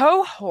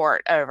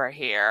cohort over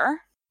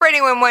here... For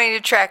anyone wanting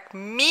to track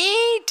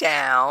me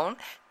down,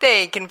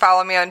 they can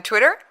follow me on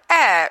Twitter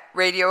at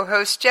Radio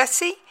Host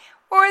Jessie,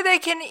 or they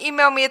can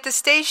email me at the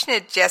station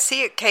at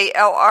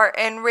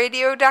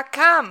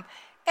jessie@klrnradio.com.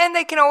 And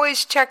they can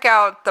always check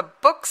out the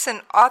books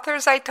and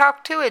authors I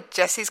talk to at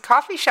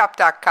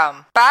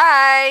jessiescoffeeshop.com.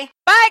 Bye!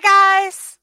 Bye, guys!